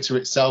on Twitter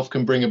itself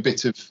can bring a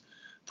bit of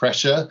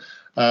pressure.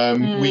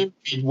 We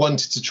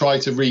wanted to try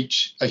to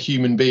reach a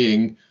human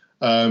being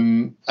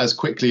as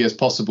quickly as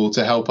possible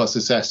to help us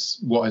assess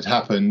what had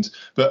happened,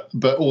 but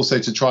also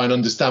to try and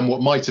understand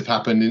what might have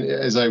happened.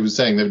 As I was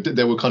saying,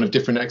 there were kind of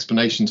different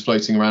explanations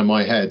floating around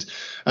my head,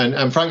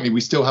 and frankly,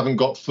 we still haven't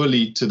got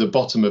fully to the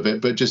bottom of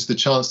it. But just the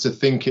chance to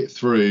think it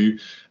through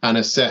and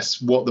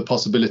assess what the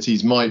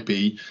possibilities might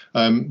be.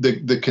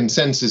 The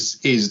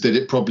consensus is that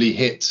it probably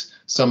hit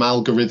some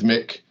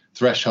algorithmic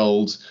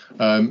threshold.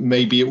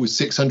 Maybe it was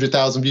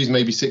 600,000 views,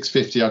 maybe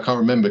 650. I can't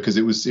remember, because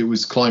it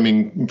was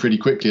climbing pretty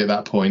quickly at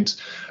that point.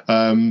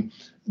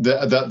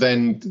 That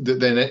then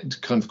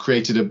it kind of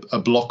created a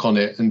block on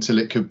it until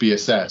it could be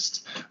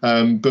assessed.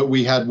 But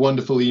we had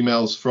wonderful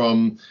emails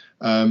from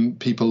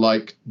people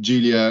like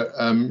Julia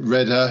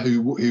Redder,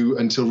 who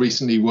until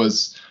recently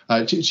was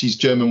she's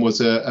German,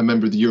 was a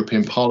member of the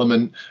European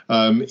Parliament,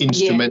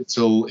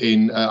 instrumental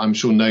in, I'm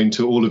sure known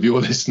to all of your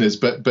listeners,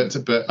 but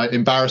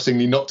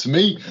embarrassingly not to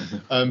me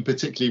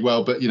particularly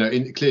well, but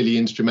clearly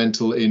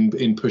instrumental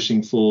in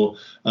pushing for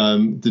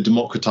the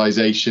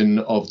democratization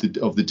of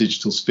the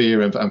digital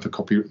sphere and for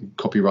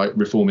copyright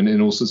reform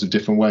in all sorts of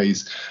different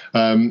ways.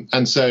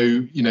 And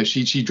so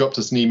she dropped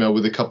us an email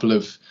with a couple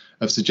of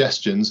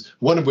suggestions,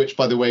 one of which,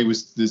 by the way,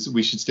 was this: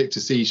 we should stick to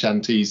sea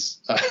shanties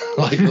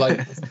like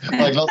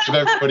lots of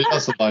everybody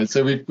else online.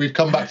 So we've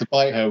come back to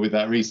bite her with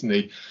that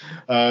recently,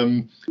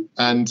 and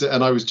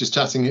I was just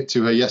chatting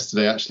to her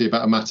yesterday actually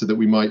about a matter that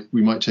we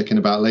might check in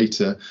about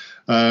later,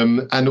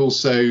 and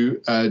also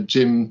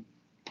Jim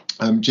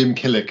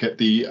Killick at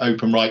the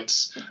Open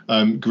Rights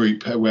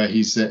group, where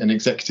he's an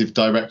executive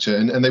director,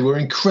 and they were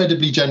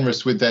incredibly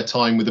generous with their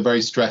time, with a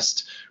very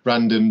stressed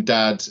random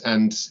dad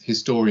and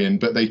historian,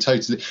 but they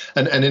totally,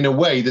 and in a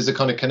way there's a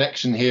kind of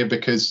connection here,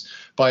 because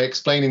by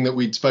explaining that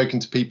we'd spoken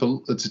to people,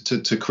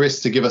 to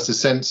Chris, to give us a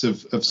sense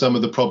of some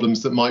of the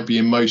problems that might be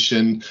in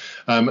motion,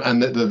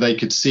 and that they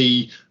could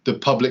see the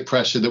public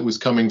pressure that was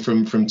coming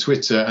from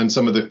Twitter, and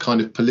some of the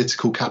kind of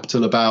political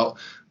capital about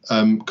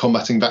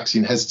combating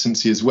vaccine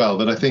hesitancy as well,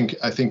 that I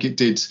think it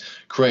did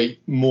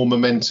create more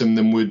momentum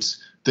than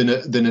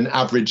an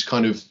average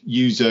kind of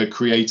user,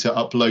 creator,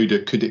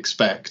 uploader could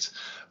expect.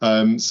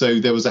 So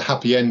there was a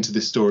happy end to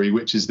this story,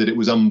 which is that it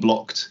was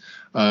unblocked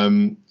by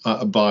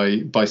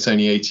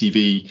Sony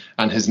ATV,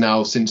 and has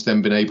now since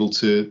then been able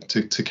to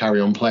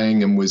carry on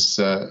playing, and was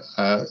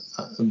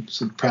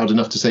proud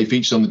enough to say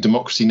featured on the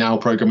Democracy Now!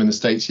 Program in the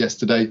States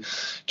yesterday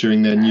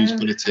during their news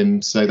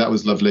bulletin. So that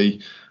was lovely.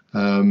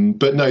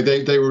 But no,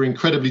 they were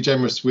incredibly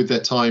generous with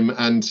their time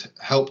and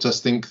helped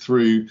us think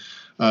through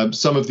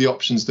some of the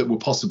options that were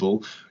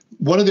possible.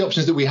 One of the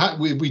options that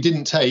we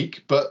didn't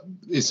take, but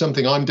is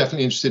something I'm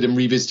definitely interested in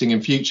revisiting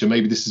in future,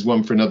 maybe this is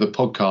one for another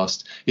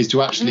podcast, is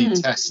to actually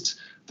test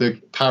the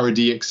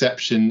parody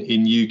exception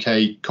in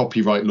UK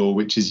copyright law,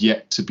 which is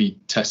yet to be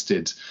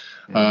tested.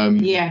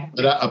 But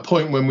at a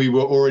point when we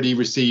were already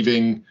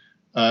receiving,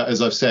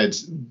 as I've said,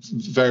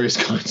 various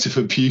kinds of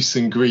abuse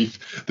and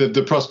grief,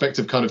 the prospect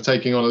of kind of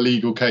taking on a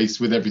legal case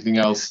with everything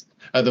else.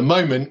 At the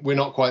moment, we're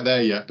not quite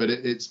there yet, but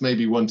it's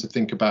maybe one to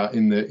think about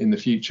in the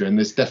future. And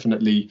there's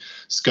definitely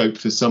scope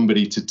for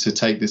somebody to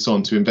take this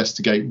on, to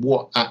investigate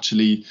what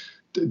actually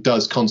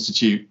does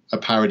constitute a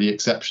parody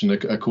exception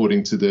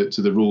according to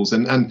the rules.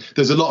 And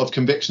there's a lot of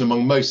conviction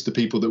among most of the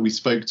people that we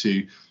spoke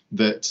to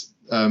that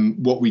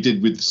what we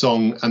did with the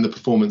song and the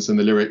performance and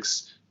the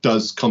lyrics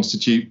does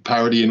constitute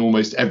parody in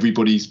almost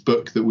everybody's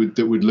book that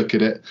would look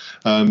at it.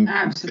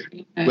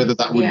 Absolutely. Whether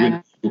that would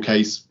win a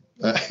case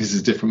is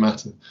a different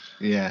matter.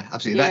 Yeah,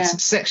 absolutely.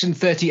 That's Section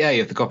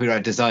 30A of the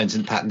Copyright Designs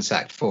and Patents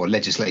Act for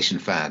legislation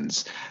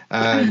fans.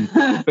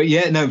 But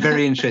yeah, no,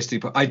 very interesting.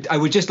 I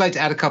would just like to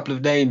add a couple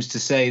of names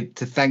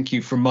to thank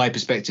you from my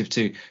perspective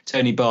to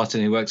Tony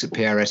Barton, who works at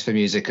PRS for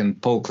Music,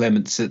 and Paul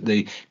Clements at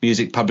the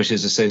Music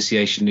Publishers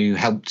Association, who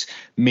helped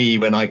me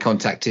when I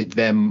contacted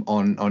them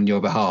on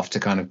your behalf to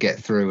kind of get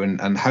through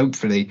and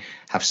hopefully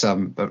have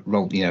some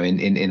role, in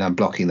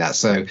unblocking that.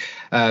 So.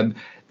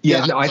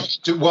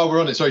 While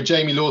we're on it, sorry,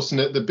 Jamie Lawson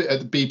at the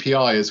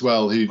BPI as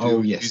well,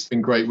 who's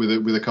been great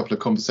with a couple of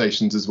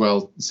conversations as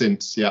well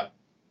since. Yeah.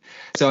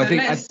 So I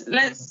think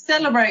let's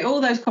celebrate all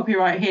those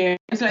copyright heroes.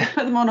 Let's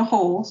put them on a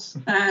horse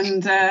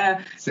and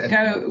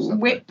go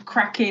whip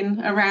cracking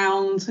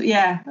around.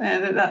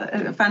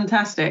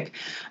 Fantastic.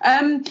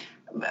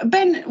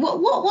 Ben,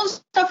 what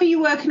stuff are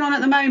you working on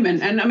at the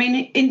moment? And I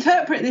mean,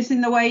 interpret this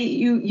in the way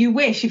you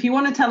wish. If you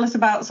want to tell us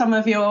about some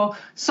of your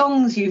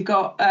songs you've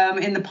got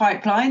in the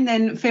pipeline,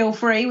 then feel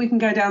free. We can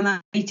go down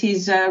that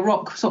 80s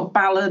rock sort of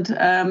ballad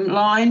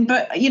line.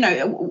 But, you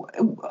know,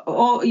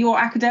 or your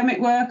academic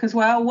work as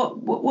well.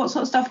 What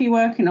sort of stuff are you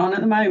working on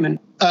at the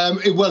moment?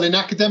 Well, in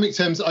academic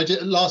terms,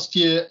 last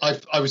year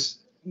I was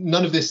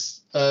none of this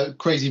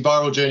crazy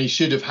viral journey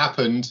should have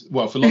happened.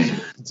 Well, for lots of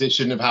reasons it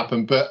shouldn't have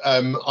happened. But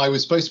I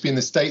was supposed to be in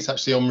the States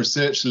actually on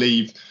research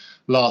leave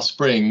last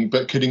spring,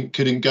 but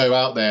couldn't go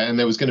out there. And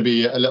there was going to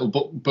be a little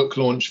book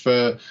launch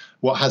for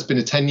what has been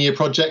a 10-year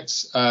project.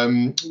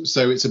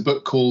 So it's a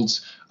book called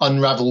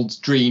Unraveled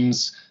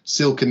Dreams: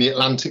 Silk in the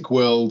Atlantic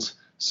World,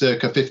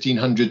 circa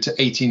 1500 to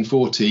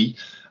 1840.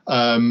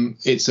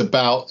 It's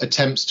about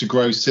attempts to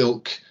grow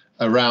silk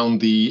around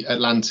the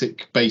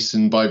Atlantic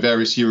basin by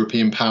various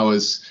European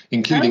powers,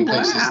 including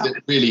places that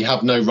really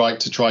have no right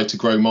to try to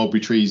grow mulberry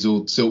trees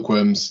or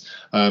silkworms,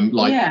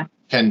 like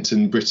Kent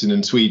and Britain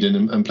and Sweden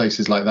and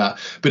places like that.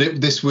 But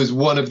this was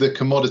one of the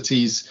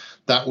commodities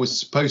that was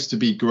supposed to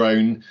be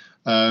grown,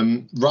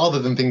 rather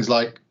than things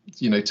like,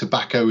 you know,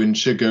 tobacco and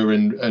sugar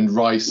and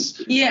rice,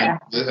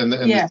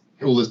 and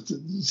all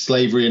the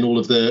slavery and all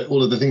of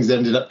the things that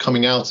ended up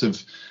coming out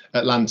of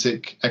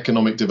Atlantic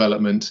economic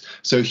development.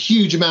 So a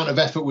huge amount of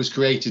effort was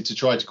created to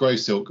try to grow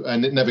silk,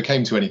 and it never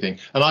came to anything.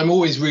 And I'm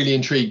always really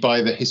intrigued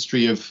by the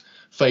history of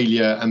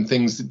failure and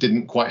things that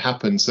didn't quite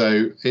happen.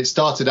 So it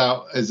started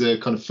out as a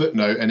kind of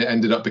footnote, and it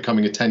ended up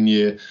becoming a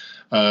 10-year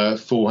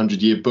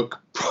 400-year book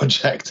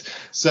project.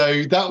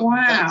 So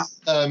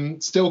that's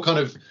still kind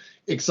of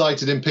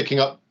excited in picking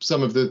up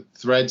some of the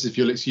threads, if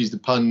you'll excuse the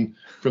pun,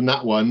 from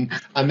that one.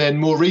 And then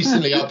more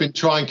recently I've been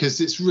trying,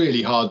 because it's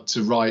really hard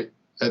to write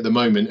at the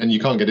moment, and you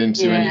can't get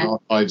into any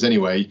archives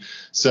anyway.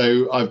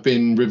 So I've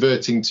been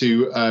reverting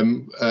to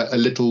a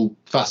little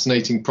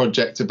fascinating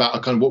project about a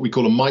kind of what we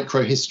call a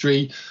micro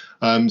history.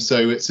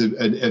 So it's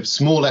a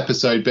small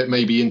episode, but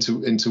maybe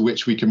into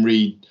which we can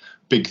read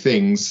big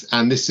things.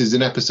 And this is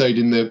an episode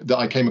that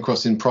I came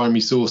across in primary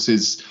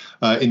sources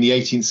in the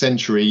 18th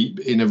century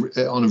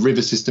on a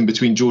river system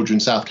between Georgia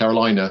and South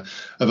Carolina,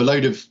 of a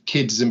load of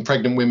kids and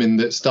pregnant women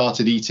that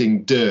started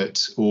eating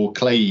dirt or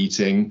clay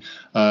eating,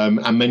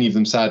 and many of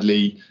them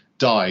sadly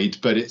died.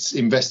 But it's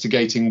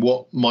investigating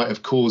what might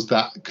have caused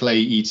that clay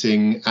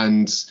eating,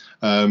 and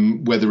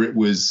whether it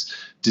was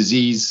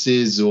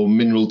diseases or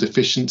mineral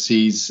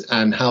deficiencies,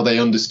 and how they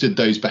understood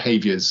those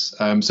behaviors.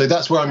 So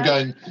that's where I'm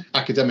going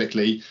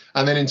academically.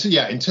 And then in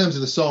terms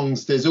of the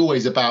songs, there's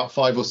always about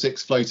 5 or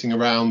 6 floating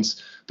around.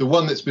 The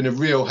one that's been a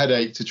real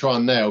headache to try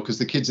and nail, because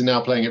the kids are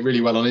now playing it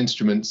really well on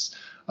instruments,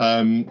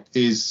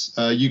 is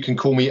You Can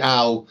Call Me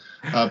Al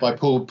by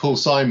Paul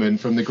Simon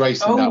from the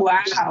Graceland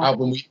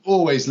album we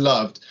always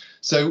loved.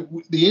 So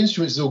the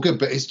instruments is all good,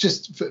 but it's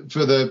just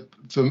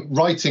for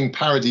writing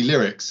parody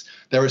lyrics,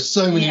 there are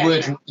so many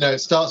words. You know, it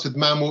starts with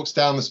 "Man walks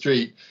down the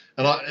street,"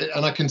 and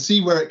I can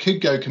see where it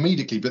could go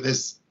comedically, but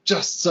there's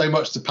just so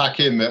much to pack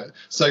in that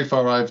so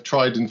far I've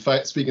tried, and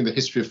speaking of the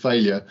history of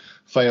failure,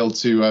 failed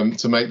to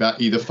make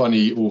that either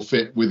funny or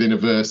fit within a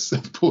verse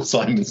of Paul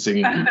Simon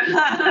singing.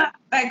 That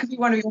could be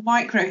one of your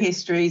micro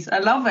histories. I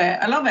love it.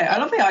 I love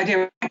the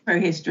idea of micro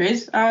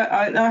histories.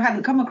 I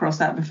hadn't come across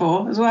that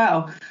before as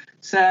well.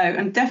 So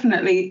I'm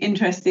definitely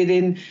interested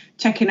in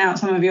checking out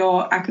some of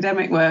your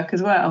academic work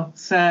as well.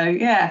 So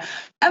yeah.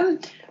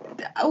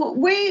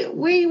 We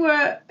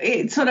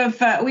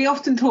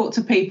often talk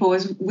to people,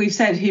 as we've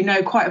said, who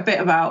know quite a bit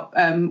about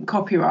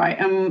copyright,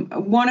 and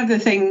one of the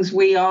things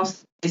we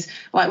ask is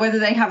like whether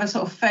they have a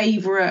sort of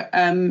favourite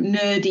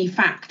nerdy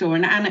fact or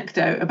an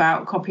anecdote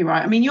about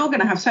copyright. I mean, you're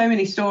going to have so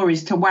many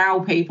stories to wow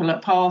people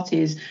at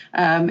parties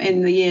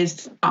in the years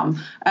to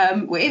come.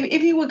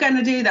 If you were going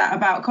to do that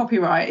about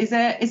copyright, is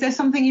there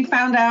something you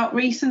found out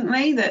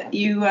recently that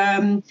you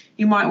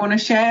might want to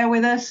share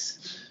with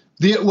us?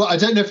 Well, I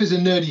don't know if it's a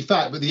nerdy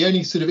fact, but the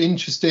only sort of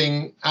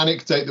interesting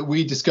anecdote that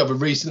we discovered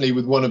recently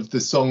with one of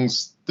the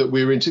songs that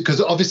we were into, because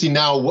obviously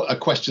now a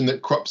question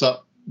that crops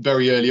up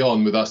very early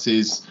on with us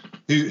is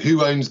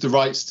who owns the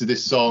rights to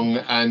this song,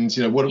 and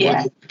what are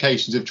the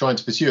implications of trying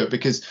to pursue it,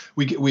 because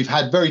we've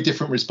had very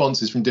different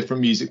responses from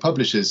different music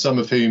publishers, some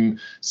of whom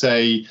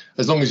say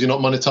as long as you're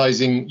not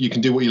monetizing, you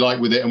can do what you like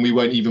with it, and we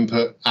won't even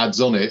put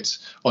ads on it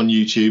on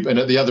YouTube. And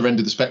at the other end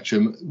of the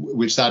spectrum,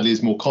 which sadly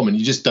is more common,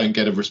 you just don't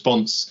get a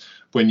response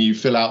when you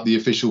fill out the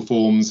official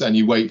forms and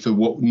you wait for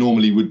what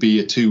normally would be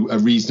a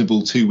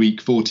reasonable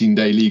 2-week,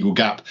 14-day legal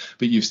gap,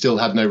 but you've still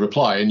had no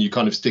reply, and you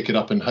kind of stick it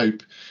up and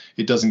hope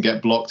it doesn't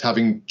get blocked,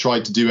 having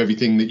tried to do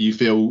everything that you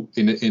feel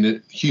in a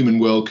human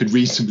world could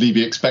reasonably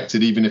be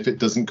expected, even if it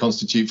doesn't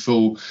constitute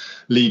full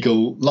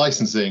legal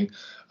licensing.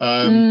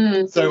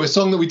 So a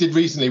song that we did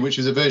recently, which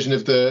was a version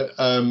of the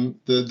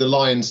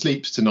Lion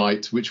Sleeps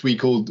Tonight, which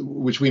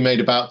we made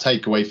about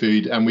takeaway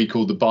food, and we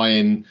called the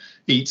Buy-In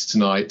Eats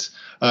Tonight.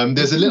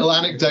 There's a little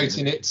anecdote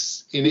in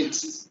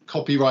its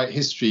copyright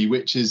history,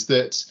 which is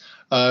that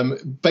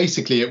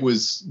basically it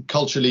was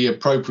culturally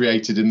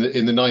appropriated in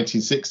the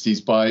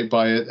 1960s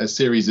by a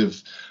series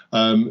of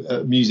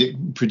music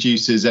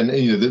producers, and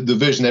the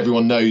version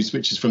everyone knows,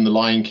 which is from The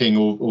Lion King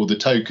or the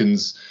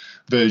Tokens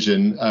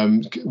version,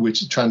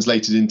 which is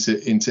translated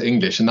into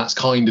English, and that's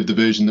kind of the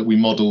version that we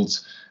modelled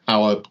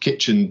our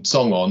kitchen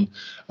song on.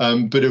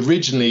 But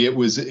originally it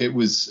was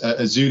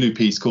a Zulu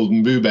piece called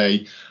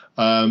Mbube,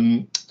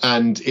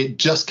 and it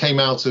just came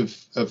out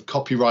of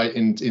copyright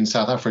in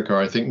South Africa,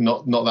 I think,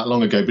 not that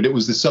long ago. But it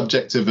was the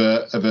subject of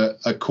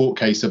a court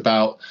case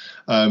about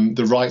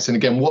the rights, and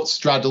again, what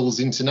straddles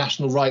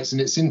international rights. And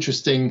it's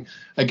interesting.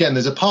 Again,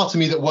 there's a part of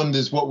me that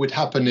wonders what would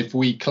happen if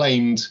we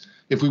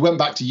went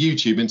back to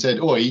YouTube and said,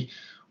 "Oi,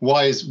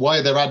 why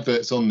are there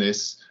adverts on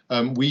this?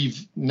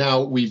 We've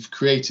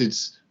created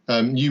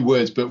new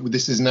words, but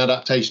this is an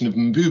adaptation of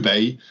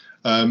Mbube,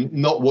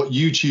 not what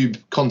YouTube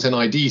Content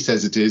ID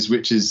says it is,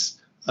 which is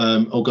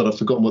oh god, I've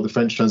forgotten what the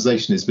French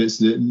translation is, but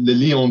it's le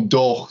Lion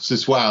d'Or ce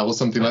soir or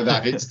something like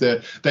that. It's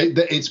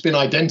it's been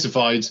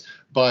identified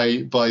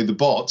by the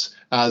bot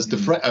as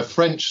a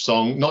French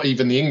song, not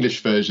even the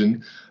English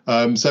version.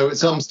 So at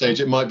some stage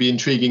it might be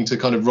intriguing to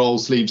kind of roll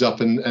sleeves up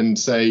and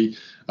say,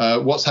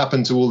 what's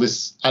happened to all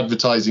this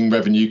advertising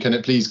revenue? Can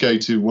it please go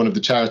to one of the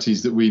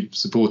charities that we've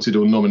supported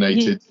or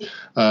nominated?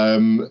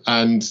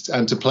 And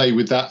to play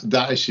with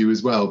that issue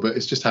as well. But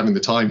it's just having the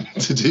time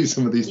to do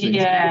some of these things.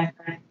 Yeah.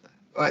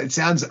 It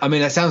sounds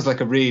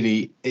like a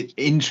really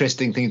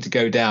interesting thing to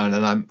go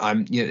down.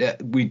 And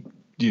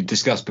you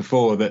discussed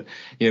before that,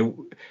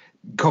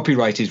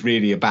 copyright is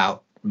really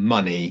about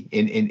money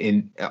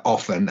in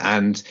often,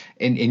 and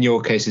in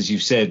your case, as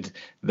you've said,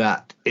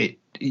 that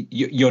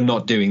you're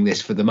not doing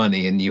this for the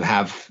money, and you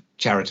have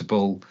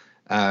charitable,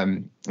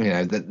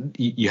 that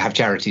you have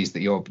charities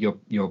that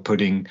you're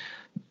putting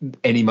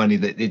any money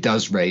that it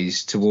does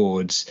raise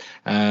towards,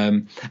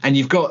 and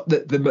you've got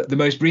the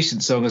most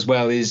recent song as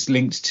well is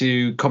linked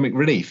to Comic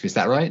Relief. Is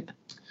that right?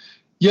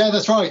 Yeah,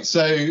 that's right.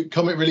 So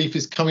Comic Relief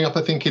is coming up,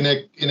 I think, in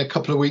a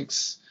couple of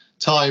weeks'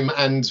 time,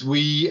 and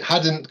we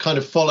hadn't kind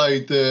of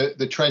followed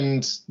the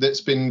trend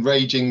that's been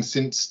raging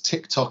since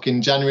TikTok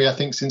in January, I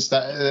think, since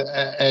that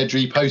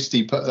Airdrie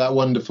Posty put that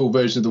wonderful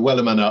version of the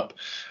Wellerman up,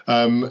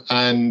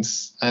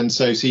 and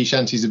so sea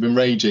shanties have been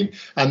raging.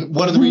 And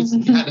one of the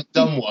reasons we hadn't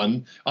done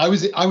one, I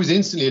was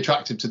instantly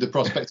attracted to the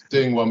prospect of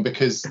doing one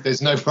because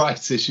there's no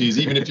rights issues,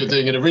 even if you're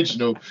doing an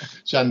original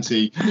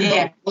shanty.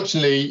 Yeah.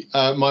 Unfortunately,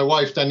 my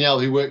wife Danielle,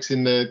 who works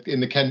in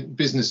the Kent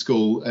Business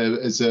School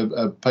as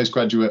a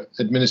postgraduate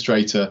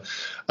administrator,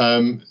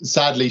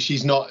 sadly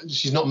she's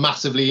not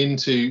massively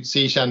into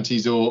sea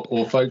shanties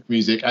or folk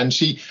music, and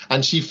she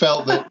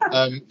felt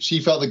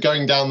that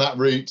going down that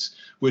route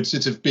would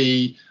sort of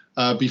be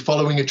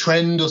following a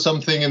trend or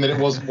something, and that it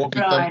wasn't what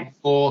we've done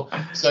before.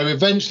 So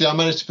eventually I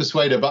managed to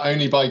persuade her, but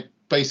only by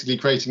basically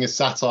creating a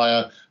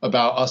satire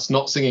about us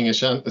not singing a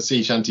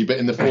sea shanty, but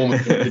in the form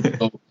of the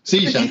original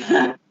sea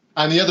shanty.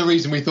 And the other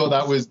reason we thought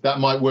that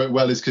might work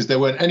well is because there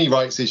weren't any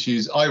rights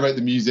issues. I wrote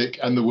the music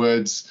and the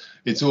words.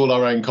 It's all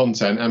our own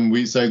content.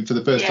 And so for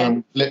the first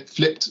time,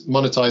 flipped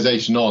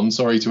monetization on.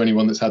 Sorry to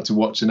anyone that's had to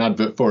watch an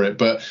advert for it.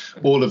 But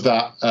all of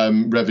that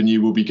revenue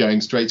will be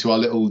going straight to our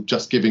little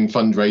Just Giving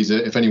fundraiser.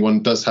 If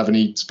anyone does have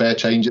any spare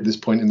change at this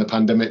point in the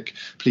pandemic,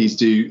 please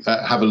do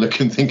have a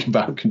look and think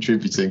about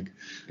contributing.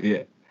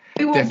 Yeah.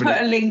 We will put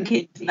a link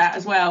into that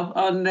as well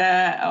on the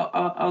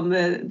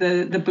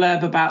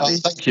blurb about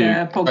this podcast.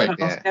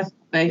 Yeah.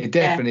 Definitely, it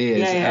definitely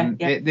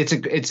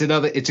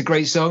is. It's a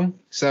great song.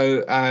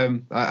 So I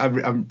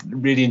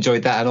really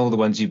enjoyed that, and all the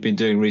ones you've been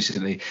doing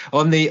recently.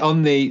 On the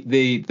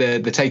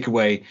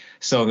takeaway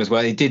song as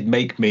well, it did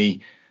make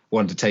me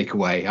want to take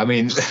away. I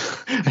mean,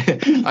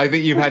 I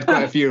think you've had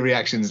quite a few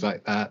reactions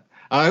like that.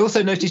 I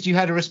also noticed you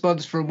had a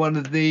response from one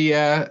of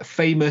the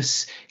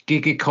famous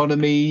gig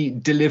economy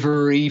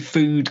delivery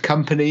food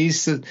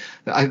companies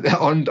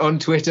on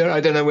Twitter. I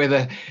don't know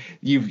whether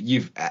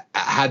you've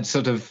had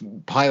sort of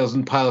piles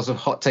and piles of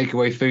hot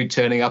takeaway food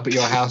turning up at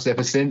your house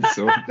ever since.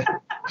 Or...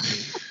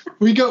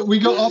 We got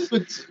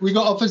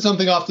offered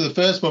something after the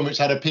first one, which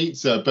had a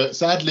pizza, but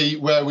sadly,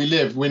 where we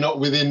live, we're not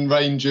within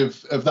range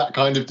of that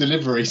kind of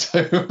delivery.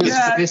 So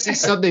this is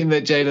something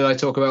that Jane and I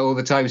talk about all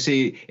the time.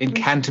 See, in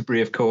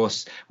Canterbury, of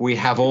course, we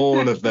have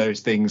all of those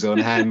things on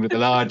hand with a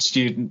large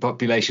student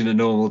population at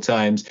normal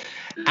times.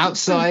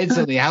 Outside,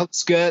 on the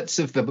outskirts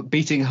of the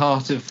beating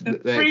heart of the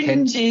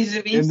fringes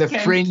of East in the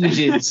Kent.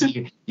 Fringes,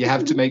 you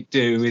have to make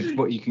do with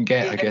what you can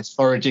get, I guess,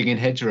 foraging in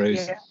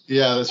hedgerows.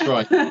 Yeah, that's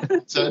right.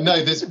 So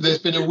no, there's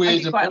been a weird.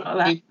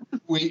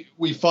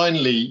 We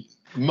finally,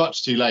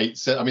 much too late.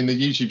 So, I mean, the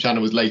YouTube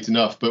channel was late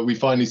enough, but we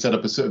finally set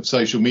up a sort of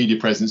social media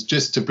presence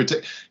just to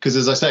protect. Because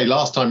as I say,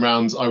 last time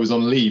round I was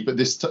on leave, but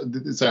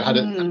so I had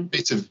a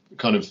bit of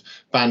kind of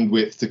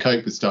bandwidth to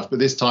cope with stuff. But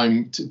this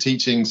time,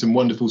 teaching some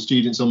wonderful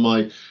students on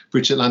my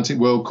British Atlantic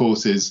World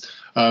courses.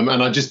 And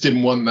I just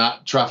didn't want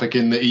that traffic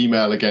in the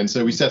email again.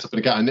 So we set up an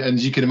account. And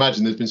as you can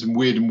imagine, there's been some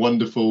weird and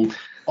wonderful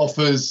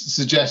offers,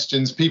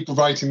 suggestions, people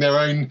writing their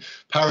own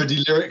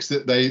parody lyrics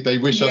that they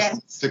wish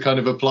us to kind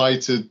of apply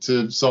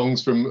to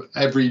songs from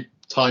every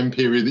time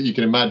period that you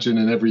can imagine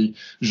and every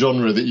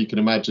genre that you can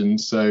imagine.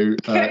 So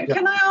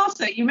can I ask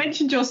that, you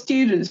mentioned your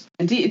students,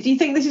 do you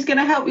think this is going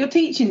to help your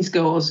teaching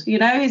scores? You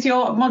know, is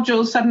your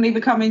module suddenly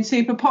becoming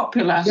super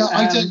popular? Yeah,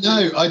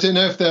 I don't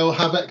know if they'll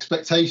have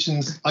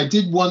expectations. I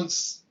did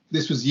once.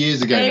 This was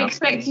years ago. They're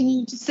expecting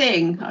you to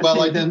sing.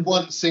 I did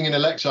once sing in a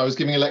lecture. I was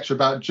giving a lecture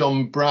about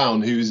John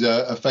Brown, who's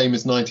a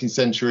famous 19th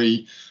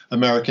century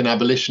American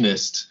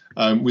abolitionist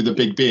with a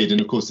big beard. And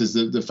of course, there's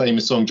the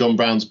famous song John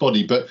Brown's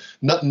Body. But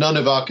none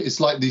of our, it's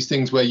like these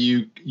things where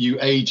you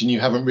age and you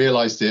haven't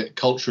realised it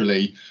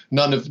culturally.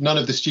 None of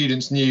the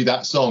students knew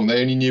that song.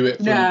 They only knew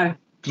it from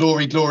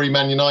Glory, Glory,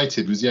 Man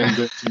United was the only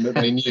version that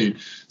they knew.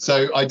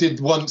 So I did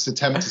once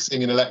attempt to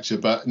sing in a lecture,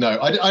 but no,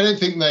 I don't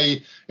think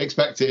they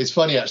expect it. It's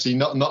funny, actually,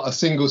 not a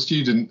single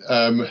student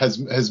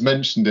has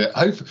mentioned it.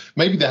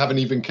 Maybe they haven't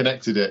even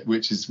connected it,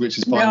 which is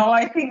fine. No,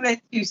 I think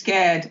they're too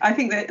scared. I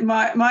think that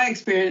my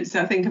experience,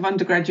 I think, of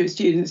undergraduate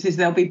students is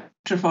they'll be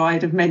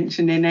petrified of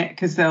mentioning it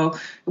because they'll,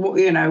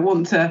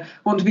 want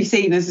to be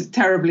seen as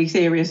terribly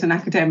serious and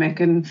academic,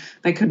 and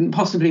they couldn't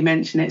possibly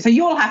mention it. So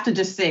you'll have to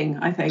just sing,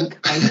 I think.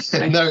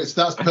 No,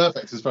 that's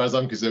perfect as far as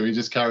I'm concerned. We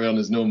just carry on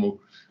as normal.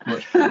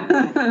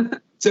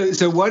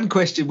 So one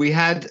question we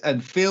had,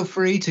 and feel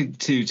free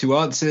to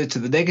answer to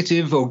the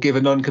negative or give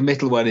a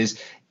non-committal one,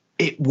 is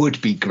it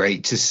would be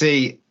great to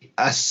see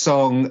a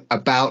song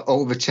about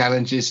all the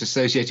challenges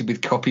associated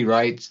with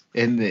copyright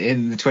in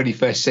the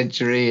 21st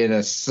century in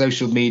a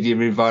social media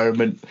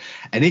environment.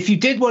 And if you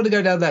did want to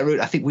go down that route,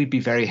 I think we'd be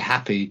very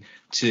happy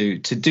to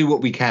do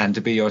what we can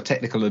to be your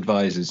technical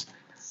advisors.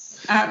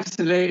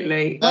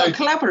 Absolutely. Well,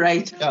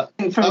 collaborate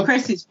from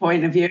Chris's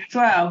point of view as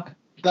well.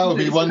 That would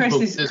be wonderful.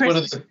 Chris is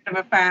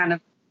a fan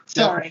of.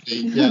 Sorry.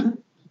 Yeah.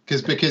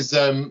 Because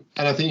and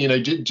I think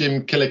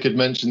Jim Killick had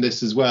mentioned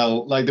this as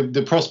well. Like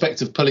the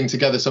prospect of pulling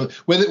together something,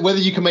 whether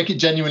you can make it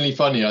genuinely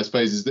funny, I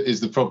suppose, is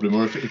the problem.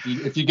 Or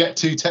if you get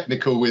too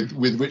technical with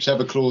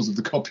whichever clause of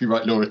the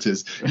copyright law it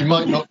is, you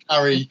might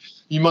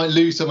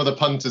lose some of the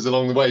punters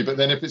along the way. But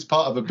then if it's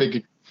part of a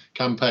big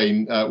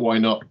campaign, why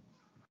not?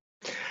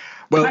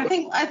 Well, I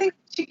think we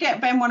should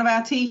get Ben one of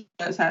our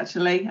T-shirts.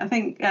 Actually, I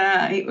think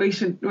we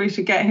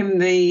should get him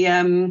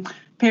the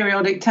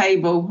periodic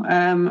table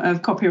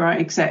of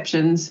copyright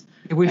exceptions.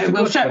 We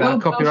forgot to put our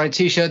copyright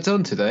T-shirts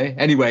on today.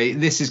 Anyway,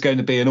 this is going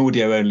to be an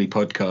audio-only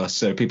podcast,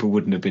 so people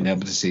wouldn't have been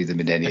able to see them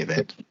in any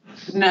event.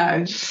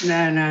 No.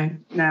 Time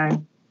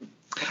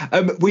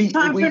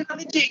for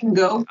another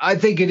jingle. I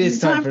think it is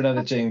time for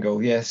another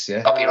jingle. Yes,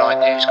 yeah. Copyright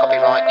news,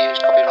 copyright news,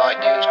 copyright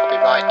news,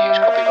 copyright news,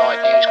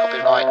 copyright news,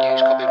 copyright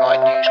news,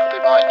 copyright news,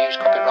 copyright news,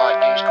 copyright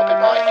news,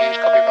 copyright news,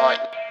 copyright.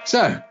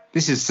 So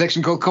this is a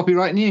section called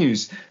Copyright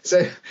News.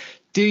 So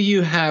do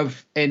you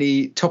have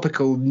any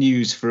topical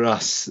news for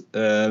us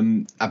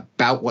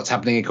about what's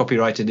happening in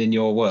copyright and in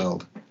your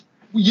world?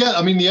 Yeah,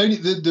 I mean,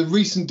 the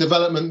recent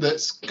development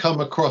that's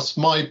come across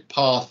my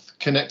path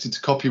connected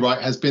to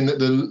copyright has been that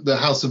the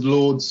House of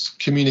Lords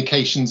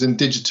Communications and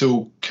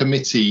Digital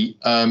Committee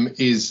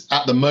is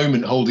at the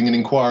moment holding an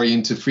inquiry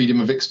into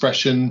freedom of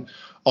expression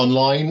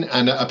online,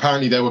 and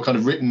apparently there were kind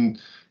of written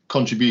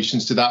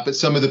contributions to that, but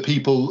some of the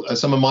people,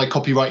 some of my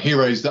copyright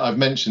heroes that I've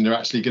mentioned are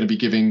actually going to be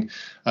giving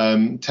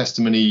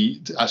testimony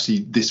actually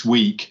this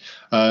week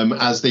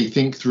as they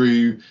think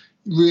through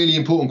really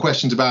important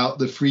questions about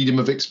the freedom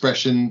of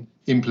expression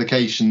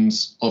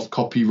implications of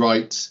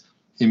copyright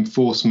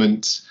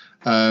enforcement.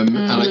 And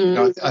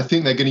I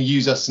think they're going to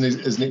use us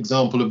as an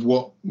example of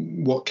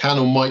what can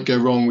or might go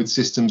wrong with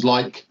systems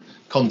like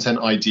Content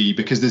ID,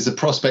 because there's a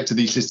prospect of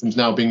these systems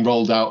now being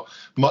rolled out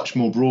much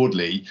more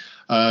broadly.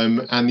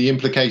 And the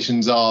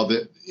implications are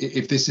that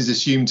if this is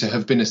assumed to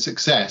have been a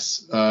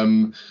success,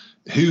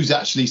 who's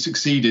actually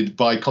succeeded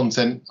by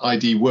Content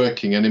ID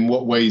working, and in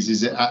what ways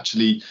is it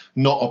actually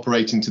not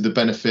operating to the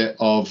benefit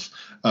of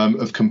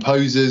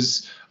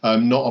composers,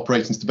 not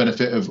operating to the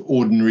benefit of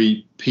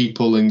ordinary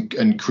people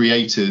and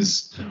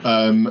creators,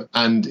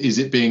 and is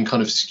it being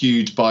kind of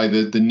skewed by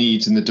the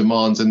needs and the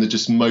demands and the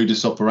just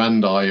modus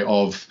operandi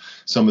of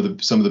some of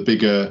the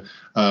bigger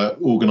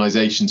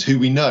organizations who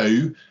we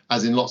know,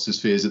 as in lots of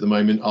spheres at the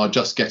moment, are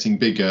just getting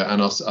bigger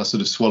and are sort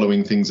of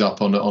swallowing things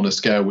up on a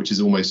scale which is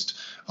almost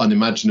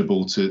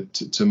unimaginable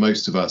to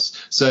most of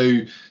us. So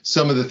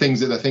some of the things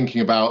that they're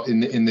thinking about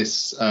in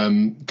this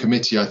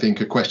committee, I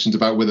think, are questions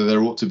about whether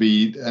there ought to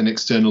be an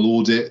external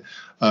audit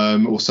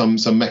or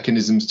some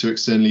mechanisms to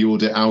externally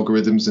audit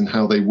algorithms and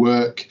how they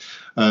work.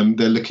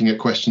 They're looking at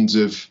questions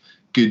of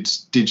good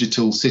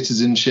digital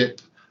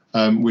citizenship,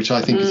 which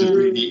I think is a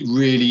really,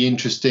 really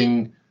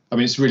interesting. I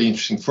mean, it's a really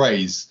interesting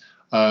phrase,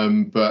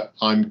 but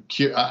I'm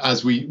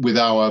as we with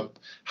our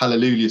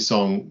Hallelujah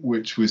song,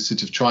 which was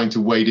sort of trying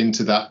to wade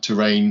into that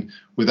terrain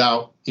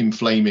without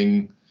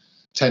inflaming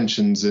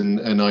tensions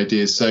and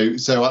ideas.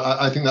 So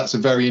I think that's a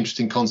very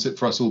interesting concept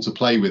for us all to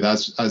play with.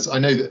 As I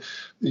know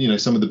that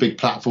some of the big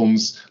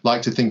platforms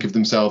like to think of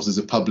themselves as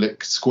a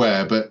public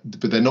square, but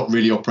they're not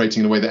really operating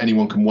in a way that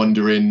anyone can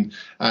wander in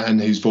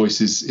and whose voice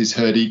is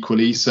heard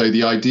equally. So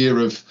the idea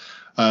of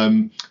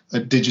a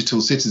digital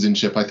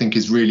citizenship, I think,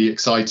 is really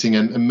exciting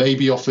and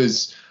maybe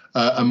offers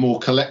a more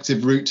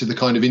collective route to the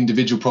kind of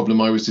individual problem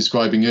I was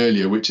describing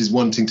earlier, which is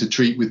wanting to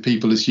treat with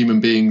people as human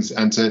beings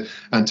and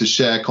to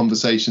share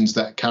conversations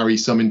that carry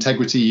some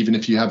integrity, even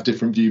if you have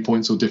different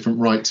viewpoints or different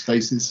right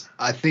spaces.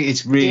 I think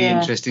it's really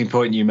interesting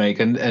point you make,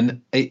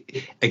 and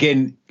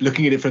again,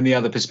 looking at it from the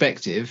other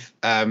perspective,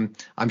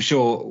 I'm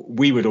sure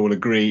we would all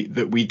agree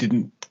that we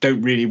don't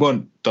really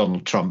want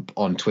Donald Trump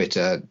on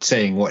Twitter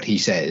saying what he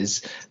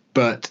says,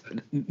 but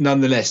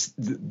nonetheless,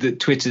 the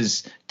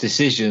Twitter's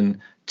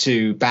decision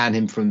to ban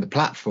him from the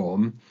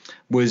platform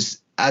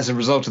was as a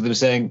result of them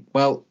saying,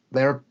 well,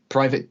 they're a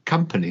private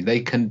company,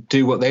 they can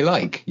do what they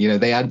like. You know,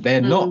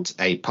 they're not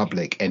a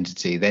public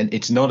entity. Then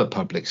it's not a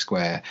public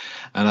square,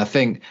 and I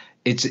think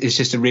it's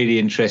just a really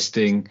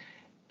interesting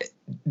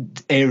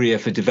area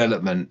for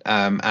development.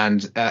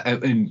 And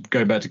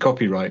going back to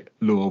copyright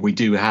law, we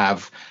do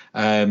have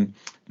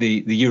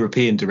the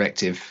European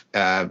directive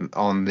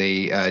on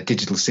the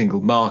digital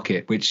single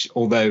market, which,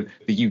 although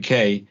the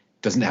UK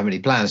doesn't have any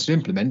plans to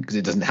implement because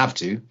it doesn't have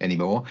to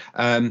anymore,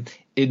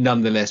 it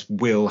nonetheless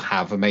will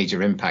have a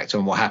major impact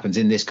on what happens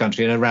in this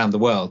country and around the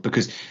world.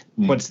 Because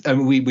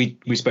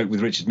we spoke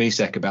with Richard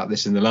Misek about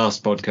this in the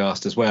last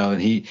podcast as well,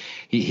 and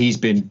he's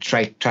been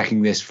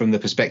tracking this from the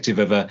perspective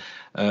of a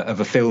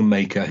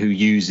filmmaker who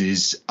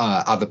uses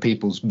other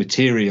people's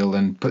material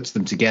and puts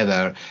them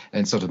together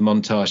and sort of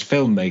montage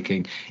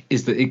filmmaking,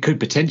 is that it could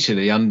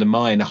potentially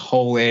undermine a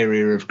whole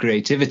area of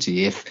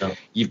creativity if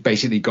you've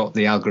basically got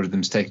the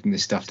algorithms taking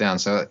this stuff down.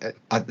 So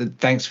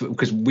thanks,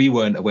 because we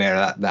weren't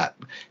aware that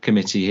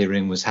committee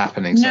hearing was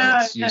happening. So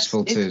it's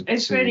useful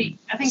it's really,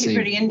 I think it's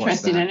really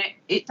interesting, and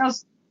it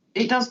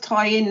does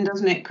tie in,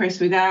 doesn't it, Chris,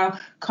 with our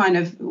kind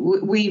of,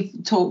 we've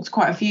talked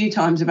quite a few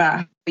times about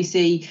how we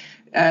see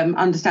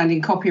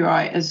understanding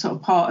copyright as sort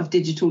of part of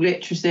digital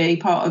literacy,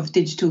 part of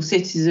digital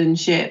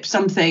citizenship,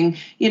 something,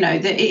 you know,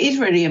 that it is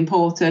really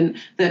important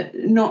that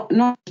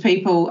not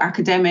people,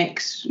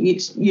 academics,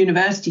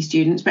 university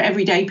students, but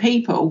everyday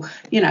people,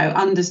 you know,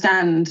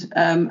 understand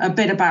a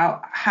bit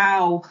about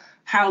how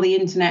the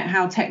internet,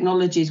 how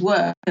technologies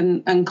work,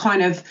 and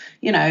kind of,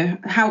 you know,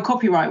 how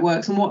copyright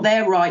works and what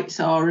their rights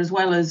are, as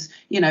well as,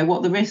 you know,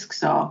 what the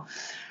risks are.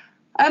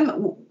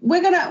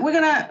 We're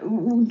gonna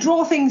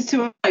draw things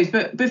to a close,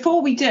 but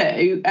before we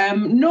do,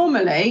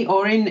 normally,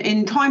 or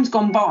in times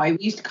gone by, we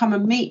used to come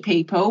and meet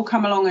people,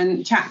 come along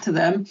and chat to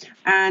them,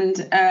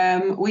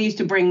 and we used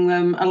to bring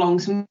them along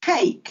some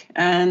cake.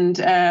 And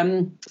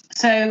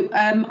so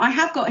I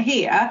have got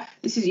here,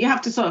 this is, you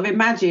have to sort of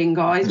imagine,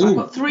 guys, I've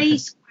got 3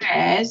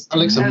 squares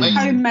of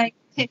homemade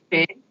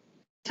tiffin.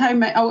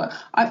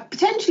 I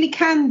potentially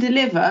can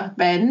deliver,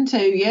 Ben, to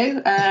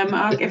you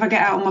if I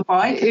get out on my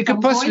bike. It could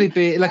possibly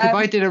be like, if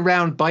I did a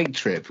round bike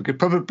trip, we could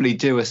probably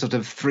do a sort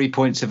of 3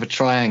 points of a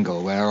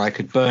triangle where I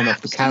could burn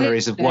off the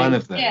calories of one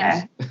of them.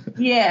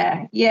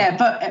 Yeah.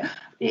 But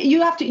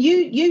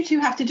you two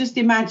have to just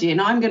imagine.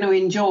 I'm going to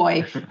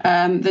enjoy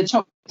the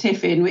chocolate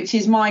tiffin, which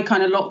is my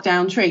kind of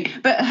lockdown treat.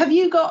 But have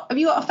you got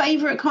a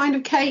favourite kind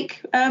of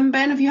cake, Ben?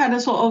 Have you had a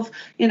sort of,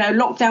 you know,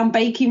 lockdown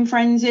baking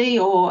frenzy,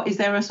 or is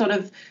there a sort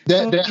of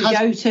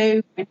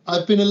go-to?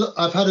 I've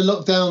had a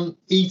lockdown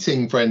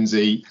eating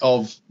frenzy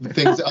of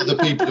things that other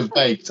people have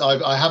baked.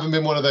 I haven't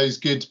been one of those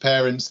good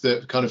parents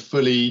that kind of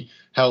fully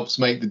helps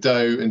make the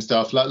dough and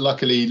stuff.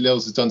 Luckily,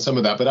 Lils has done some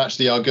of that, but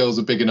actually our girls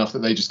are big enough that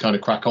they just kind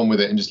of crack on with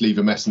it and just leave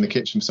a mess in the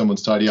kitchen for someone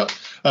to tidy up.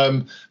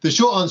 The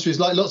short answer is,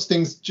 like lots of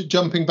things,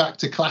 jumping back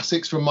to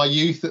classics from my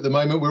youth at the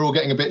moment, we're all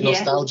getting a bit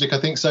nostalgic, I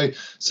think.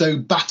 So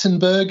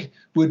Battenberg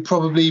would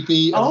probably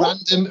be a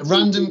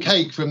random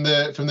cake from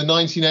the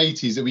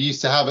 1980s that we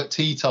used to have at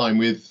tea time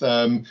with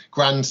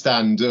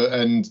Grandstand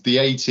and the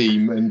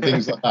A-Team and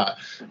things like that.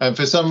 And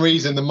for some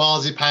reason, the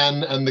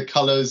marzipan and the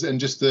colours and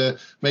just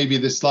maybe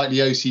the slightly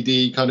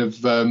OCD kind of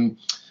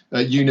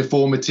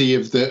uniformity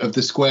of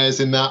the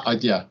squares in that,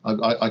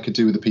 I could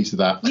do with a piece of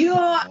that.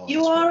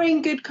 You are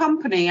in good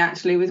company,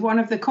 actually, with one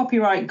of the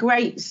copyright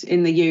greats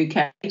in the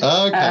UK.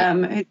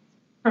 Okay.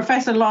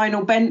 Professor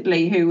Lionel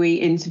Bentley, who we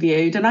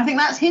interviewed, and I think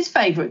that's his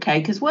favourite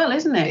cake as well,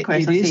 isn't it,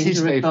 Chris? It is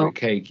his favourite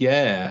cake,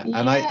 yeah.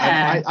 And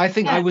I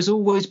think I was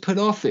always put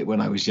off it when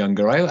I was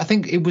younger. I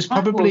think it was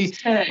probably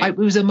it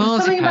was a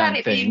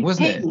marzipan thing,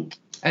 wasn't it?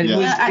 And it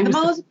was the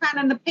marzipan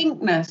and the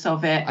pinkness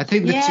of it. I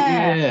think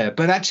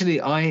but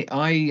actually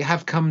I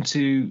have come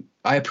to,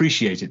 I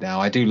appreciate it now.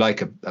 I do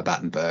like a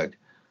Battenberg.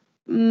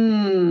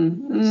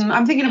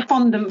 I'm thinking of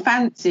fondant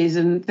fancies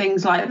and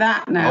things like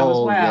that now as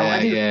well.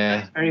 I didn't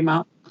like very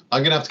much.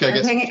 I'm going to have to go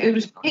get some. It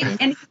was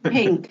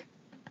pink.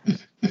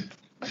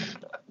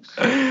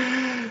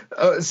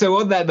 So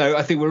on that note,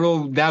 I think we're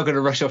all now going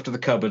to rush off to the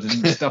cupboard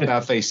and stuff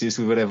our faces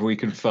with whatever we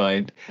can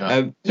find.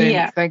 Ben,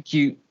 thank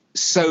you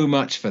so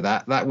much for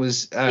that. That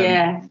was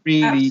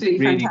really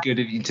fantastic. Good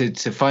of you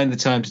to find the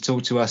time to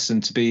talk to us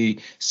and to be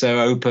so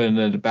open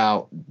and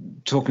about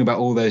talking about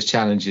all those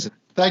challenges.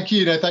 Thank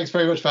you. Thanks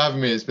very much for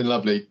having me. It's been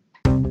lovely.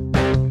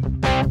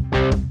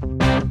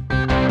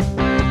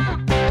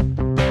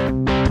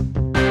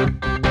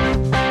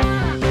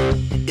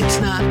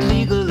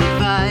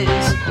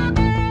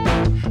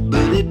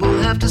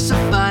 To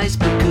suffice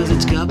because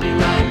it's copyright.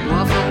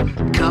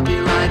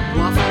 Copyright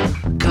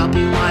waffle,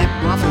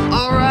 copyright waffle.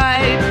 All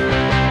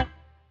right.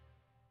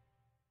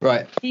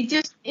 Right.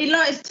 He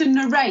likes to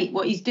narrate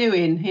what he's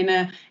doing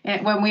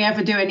when we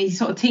ever do any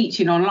sort of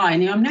teaching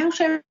online. I'm now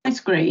sharing my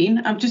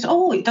screen. I'm just,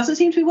 it doesn't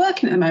seem to be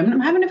working at the moment. I'm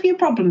having a few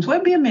problems.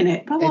 Won't be a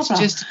minute. Blah, blah, It's blah.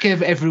 just to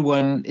give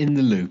everyone in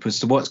the loop as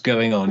to what's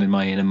going on in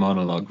my inner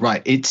monologue.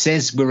 Right. It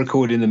says we're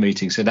recording the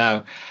meeting. So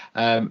now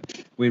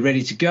we're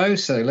ready to go.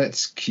 So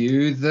let's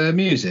cue the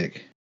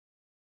music.